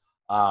for.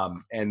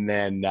 And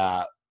then,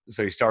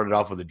 so he started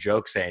off with a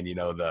joke saying,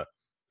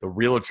 the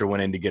realtor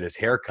went in to get his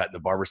hair cut, and the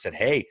barber said,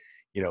 hey,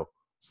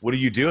 what do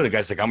you do? And the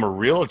guy's like, I'm a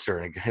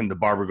realtor. And the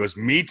barber goes,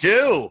 me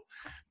too.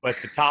 But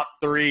the top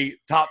three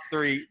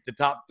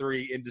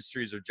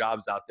industries or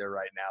jobs out there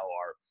right now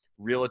are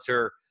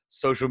realtor,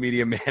 social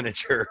media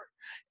manager,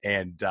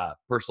 and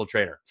personal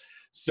trainer.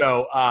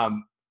 So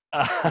I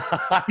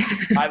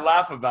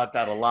laugh about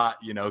that a lot,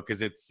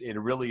 because it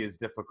really is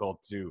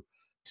difficult to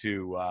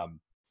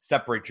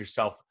separate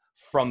yourself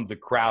from the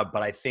crowd.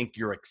 But I think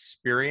your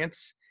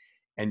experience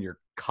and your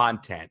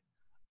content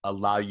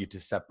allow you to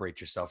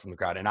separate yourself from the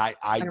crowd. And I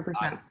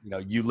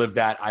you live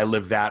that, I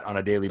live that on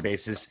a daily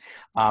basis.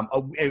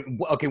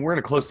 Okay, we're going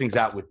to close things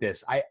out with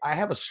this. I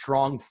have a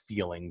strong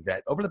feeling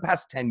that over the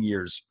past 10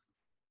 years,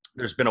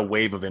 there's been a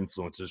wave of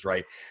influencers,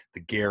 right?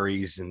 The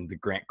Garys and the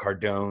Grant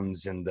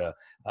Cardones and the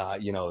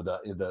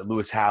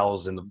Lewis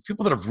Howells and the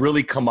people that have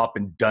really come up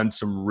and done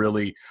some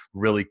really,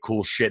 really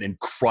cool shit and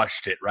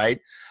crushed it, right?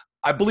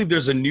 I believe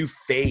there's a new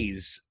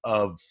phase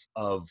of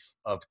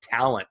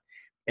talent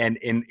and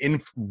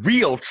in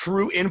real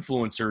true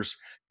influencers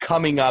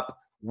coming up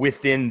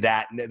within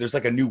that, there's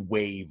like a new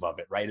wave of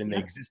it, right? And the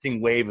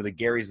existing wave of the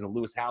Garys and the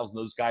Lewis Howes and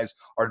those guys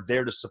are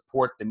there to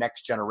support the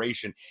next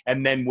generation.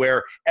 And then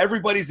where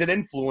everybody's an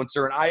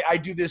influencer, and I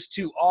do this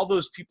too, all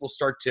those people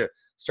start to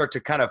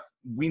kind of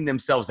wean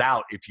themselves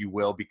out, if you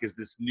will, because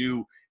this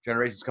new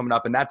generation's coming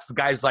up. And that's the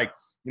guys like,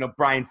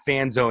 Brian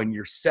Fanzo and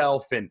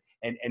yourself and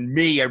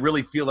me. I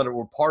really feel that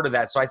we're part of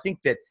that. So I think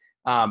that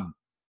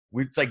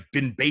we've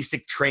been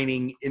basic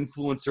training,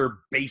 influencer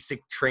basic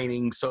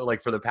training. So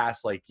for the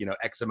past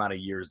X amount of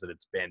years that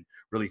it's been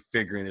really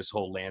figuring this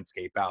whole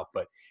landscape out.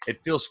 But it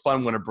feels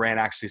fun when a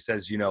brand actually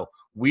says,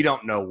 we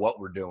don't know what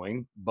we're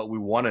doing, but we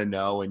want to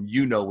know, and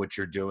what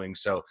you're doing.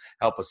 So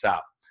help us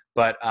out.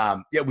 But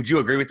would you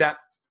agree with that?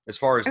 As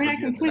far as I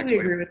completely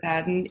agree with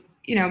that. And,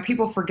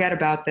 people forget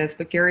about this,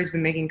 but Gary's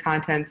been making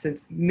content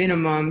since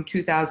minimum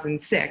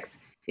 2006.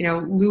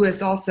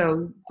 Lewis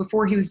also,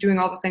 before he was doing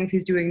all the things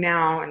he's doing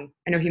now, and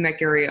I know he met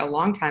Gary a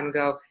long time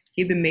ago,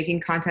 he'd been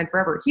making content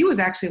forever. He was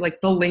actually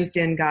the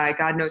LinkedIn guy,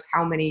 God knows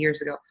how many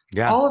years ago.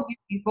 Yeah. All of these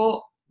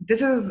people,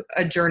 this is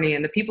a journey,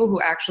 and the people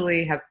who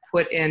actually have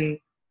put in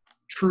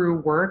true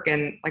work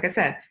and, like I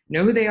said,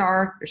 know who they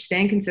are, they're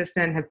staying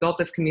consistent, have built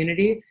this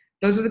community,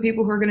 those are the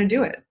people who are going to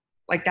do it.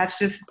 That's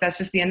just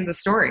the end of the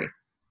story.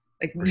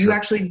 You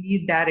actually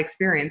need that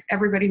experience.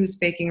 Everybody who's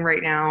faking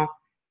right now,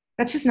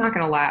 that's just not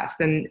going to last.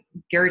 And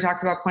Gary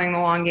talks about playing the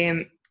long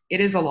game.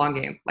 It is a long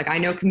game. I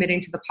know committing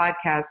to the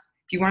podcast,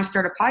 if you want to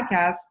start a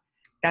podcast,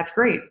 that's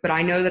great. But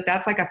I know that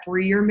that's a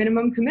 3-year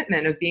minimum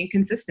commitment of being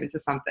consistent to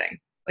something.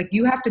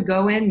 You have to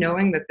go in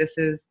knowing that this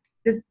is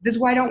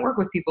why I don't work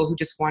with people who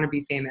just want to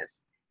be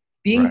famous.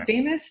 Being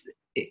famous,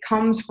 it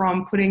comes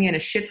from putting in a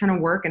shit ton of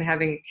work and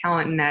having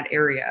talent in that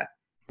area.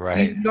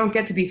 Right. You don't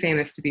get to be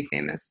famous.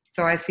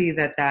 So I see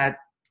that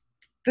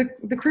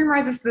the cream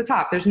rises to the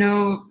top. There's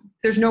no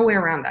way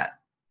around that.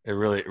 It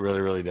really,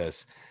 really, really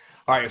does.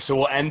 All right. So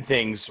we'll end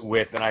things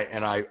with,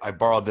 and I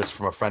borrowed this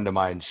from a friend of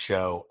mine's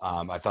show.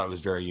 I thought it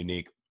was very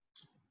unique.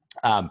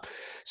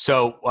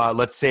 So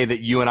let's say that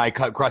you and I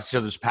cut across each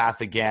other's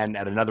path again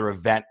at another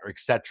event or et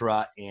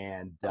cetera.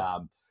 And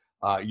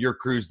your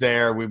crew's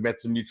there. We've met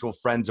some mutual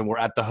friends, and we're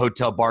at the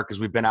hotel bar because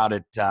we've been out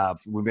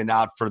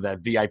for the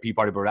VIP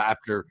party, but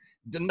after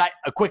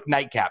a quick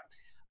nightcap.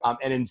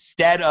 And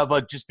instead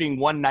of just being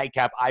one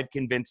nightcap, I've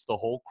convinced the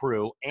whole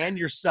crew and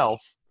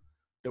yourself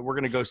that we're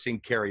going to go sing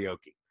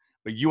karaoke.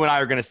 But you and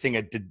I are going to sing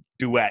a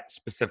duet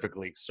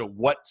specifically. So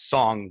what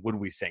song would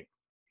we sing?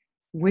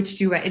 Which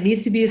duet? It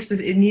needs to be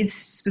it needs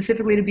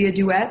specifically to be a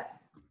duet,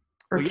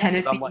 or can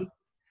it be?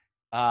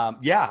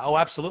 Yeah. Oh,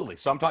 absolutely.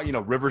 So I'm talking,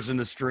 Rivers in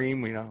the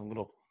Stream. A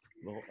little.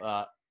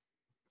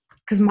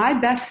 Because my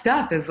best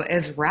stuff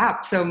is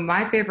rap. So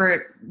my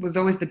favorite was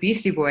always the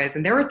Beastie Boys,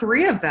 and there were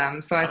 3 of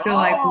them. So I feel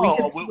we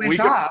could switch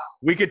off.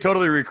 We could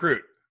totally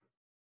recruit.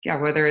 Yeah,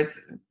 whether it's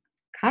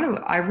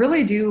I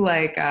really do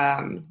which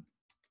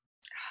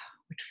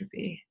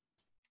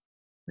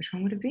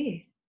one would it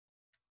be?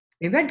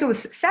 Maybe I'd go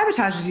with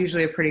Sabotage is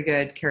usually a pretty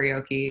good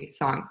karaoke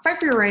song. Fight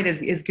for Your Right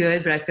is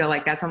good, but I feel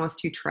like that's almost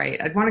too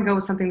trite. I'd want to go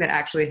with something that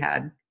actually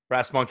had.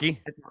 Brass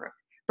Monkey?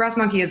 Brass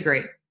Monkey is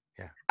great.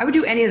 Yeah. I would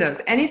do any of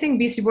those. Anything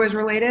Beastie Boys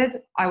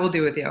related, I will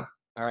do with you.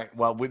 All right.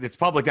 Well, it's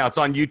public now. It's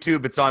on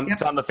YouTube. It's on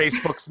the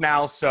Facebooks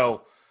now.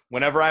 So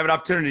whenever I have an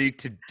opportunity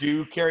to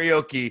do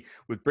karaoke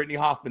with Brittany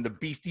Hoffman, the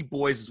Beastie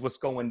Boys is what's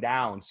going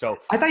down. So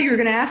I thought you were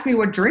going to ask me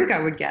what drink I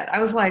would get. I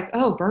was like,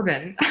 oh,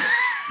 bourbon.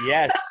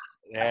 Yes.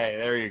 Hey,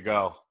 there you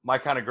go. My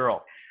kind of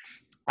girl.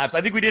 So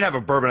I think we did have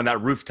a bourbon on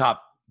that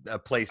rooftop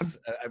place.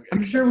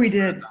 I'm sure we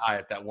did.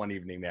 At that one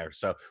evening there.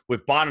 So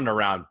with Bonin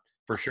around,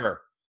 for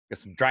sure. Got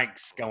some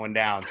drinks going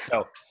down.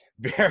 So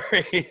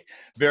very,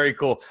 very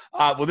cool.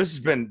 Well, this has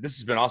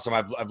been awesome.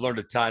 I've learned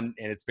a ton,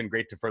 and it's been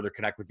great to further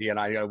connect with you.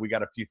 And we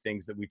got a few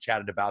things that we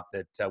chatted about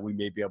that we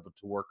may be able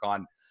to work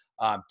on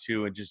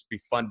too, and just be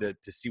fun to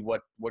see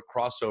what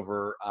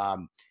crossover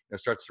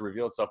starts to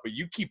reveal itself. But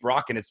you keep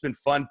rocking. It's been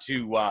fun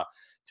to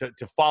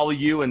follow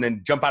you and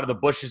then jump out of the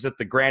bushes at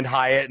the Grand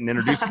Hyatt and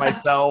introduce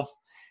myself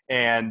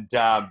and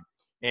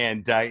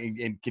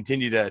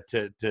continue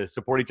to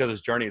support each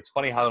other's journey. It's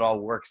funny how it all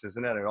works,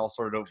 isn't it? It all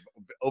sort of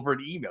over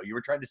an email. You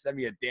were trying to send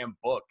me a damn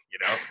book,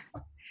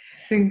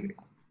 So,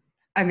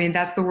 I mean,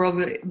 that's the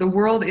world. The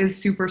world is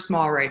super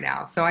small right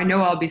now. So I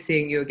know I'll be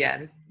seeing you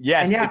again.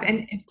 Yes.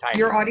 And if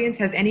your audience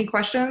has any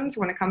questions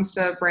when it comes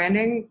to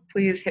branding,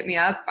 please hit me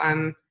up.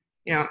 I'm,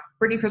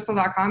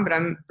 BrittanyKrystle.com, but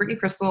I'm Brittany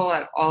Krystle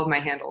at all of my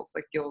handles.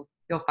 You'll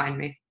find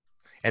me.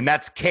 And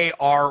that's Krystle,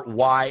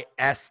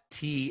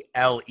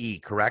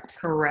 correct?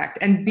 Correct.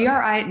 And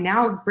BRI,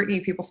 now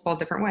Brittany, people spell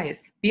different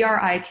ways.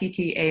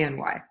 Brittany.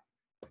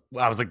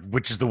 Well, I was like,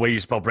 which is the way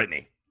you spell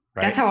Brittany,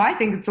 right? That's how I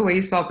think it's the way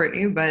you spell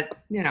Brittany, but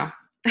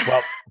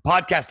Well,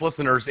 podcast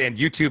listeners and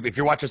YouTube, if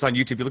you're watching us on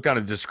YouTube, you look down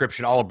in the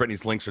description, all of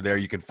Brittany's links are there.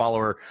 You can follow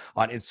her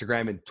on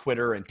Instagram and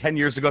Twitter. And 10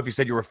 years ago, if you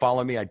said you were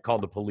following me, I'd call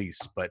the police.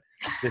 But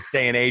this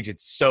day and age,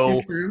 it's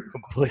so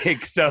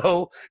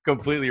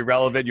completely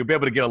irrelevant. You'll be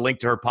able to get a link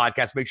to her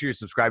podcast. Make sure you're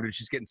subscribed to it.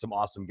 She's getting some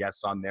awesome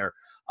guests on there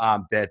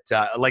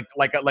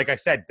like I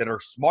said, that are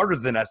smarter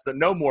than us, that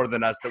know more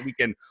than us, that we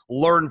can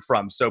learn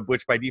from. So,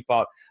 which by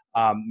default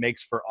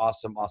makes for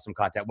awesome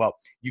content. Well,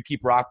 you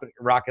keep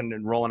rocking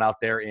and rolling out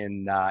there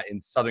in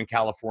Southern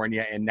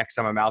California. And next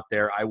time I'm out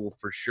there, I will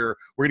for sure,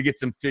 we're going to get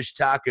some fish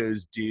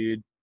tacos,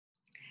 dude.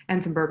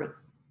 And some bourbon.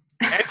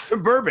 And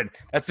some bourbon.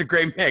 That's a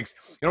great mix.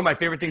 You know, my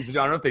favorite things to do,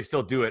 I don't know if they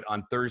still do it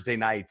on Thursday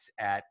nights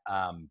at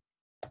the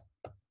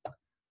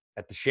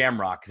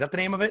Shamrock. Is that the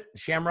name of it?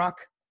 Shamrock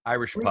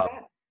Irish Pub.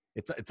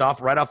 It's off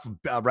right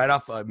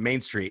off Main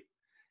Street.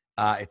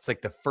 It's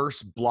like the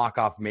first block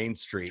off Main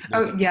Street.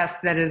 Yes,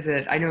 that is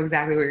it. I know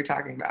exactly what you're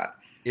talking about.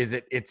 Is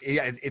it? It's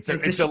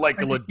a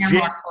legit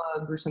Shamrock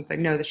Club or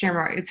something. No, the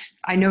Shamrock.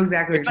 I know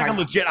exactly. It's like a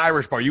legit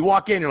Irish bar. You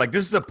walk in, you're like,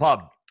 this is a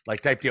pub,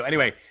 like type deal.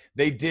 Anyway,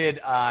 they did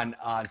on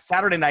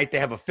Saturday night. They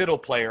have a fiddle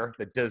player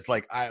that does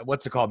like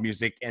what's it called,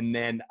 music, and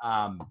then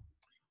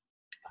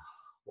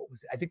what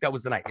was it? I think that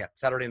was the night. Yeah,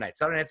 Saturday night.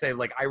 Saturday nights they have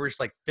like Irish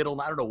like fiddle.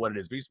 I don't know what it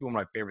is, but it used to be one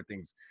of my favorite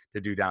things to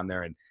do down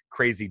there in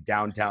crazy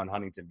downtown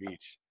Huntington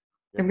Beach.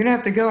 I'm going to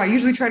have to go. I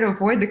usually try to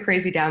avoid the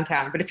crazy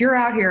downtown, but if you're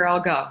out here, I'll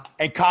go.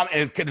 And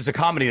there's a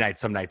comedy night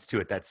some nights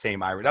too at that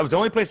same Irish. That was the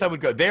only place I would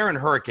go there in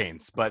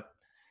Hurricanes. But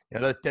you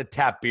know, that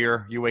tap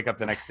beer, you wake up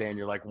the next day and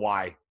you're like,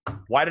 why?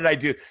 Why did I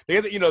do?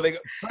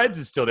 Fred's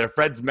is still there.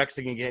 Fred's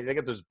Mexican game. They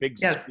got those big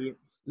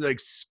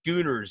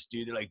schooners,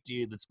 dude. They're like,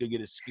 dude, let's go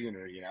get a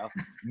schooner, you know?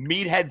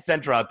 Meathead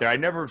Central out there. I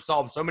never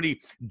saw so many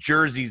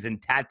jerseys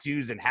and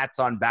tattoos and hats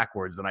on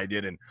backwards than I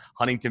did in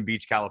Huntington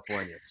Beach,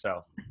 California.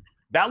 So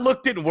that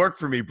look didn't work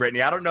for me,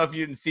 Brittany. I don't know if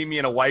you didn't see me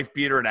in a wife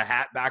beater and a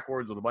hat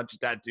backwards with a bunch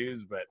of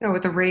tattoos, but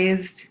with the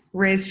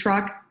raised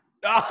truck.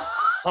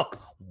 Oh,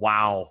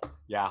 wow.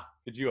 Yeah.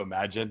 Could you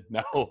imagine?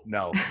 No,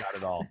 not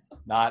at all.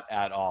 Not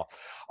at all.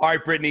 All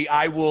right, Brittany,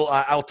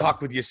 I'll talk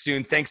with you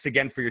soon. Thanks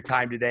again for your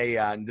time today.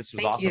 And this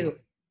was awesome. Thank you.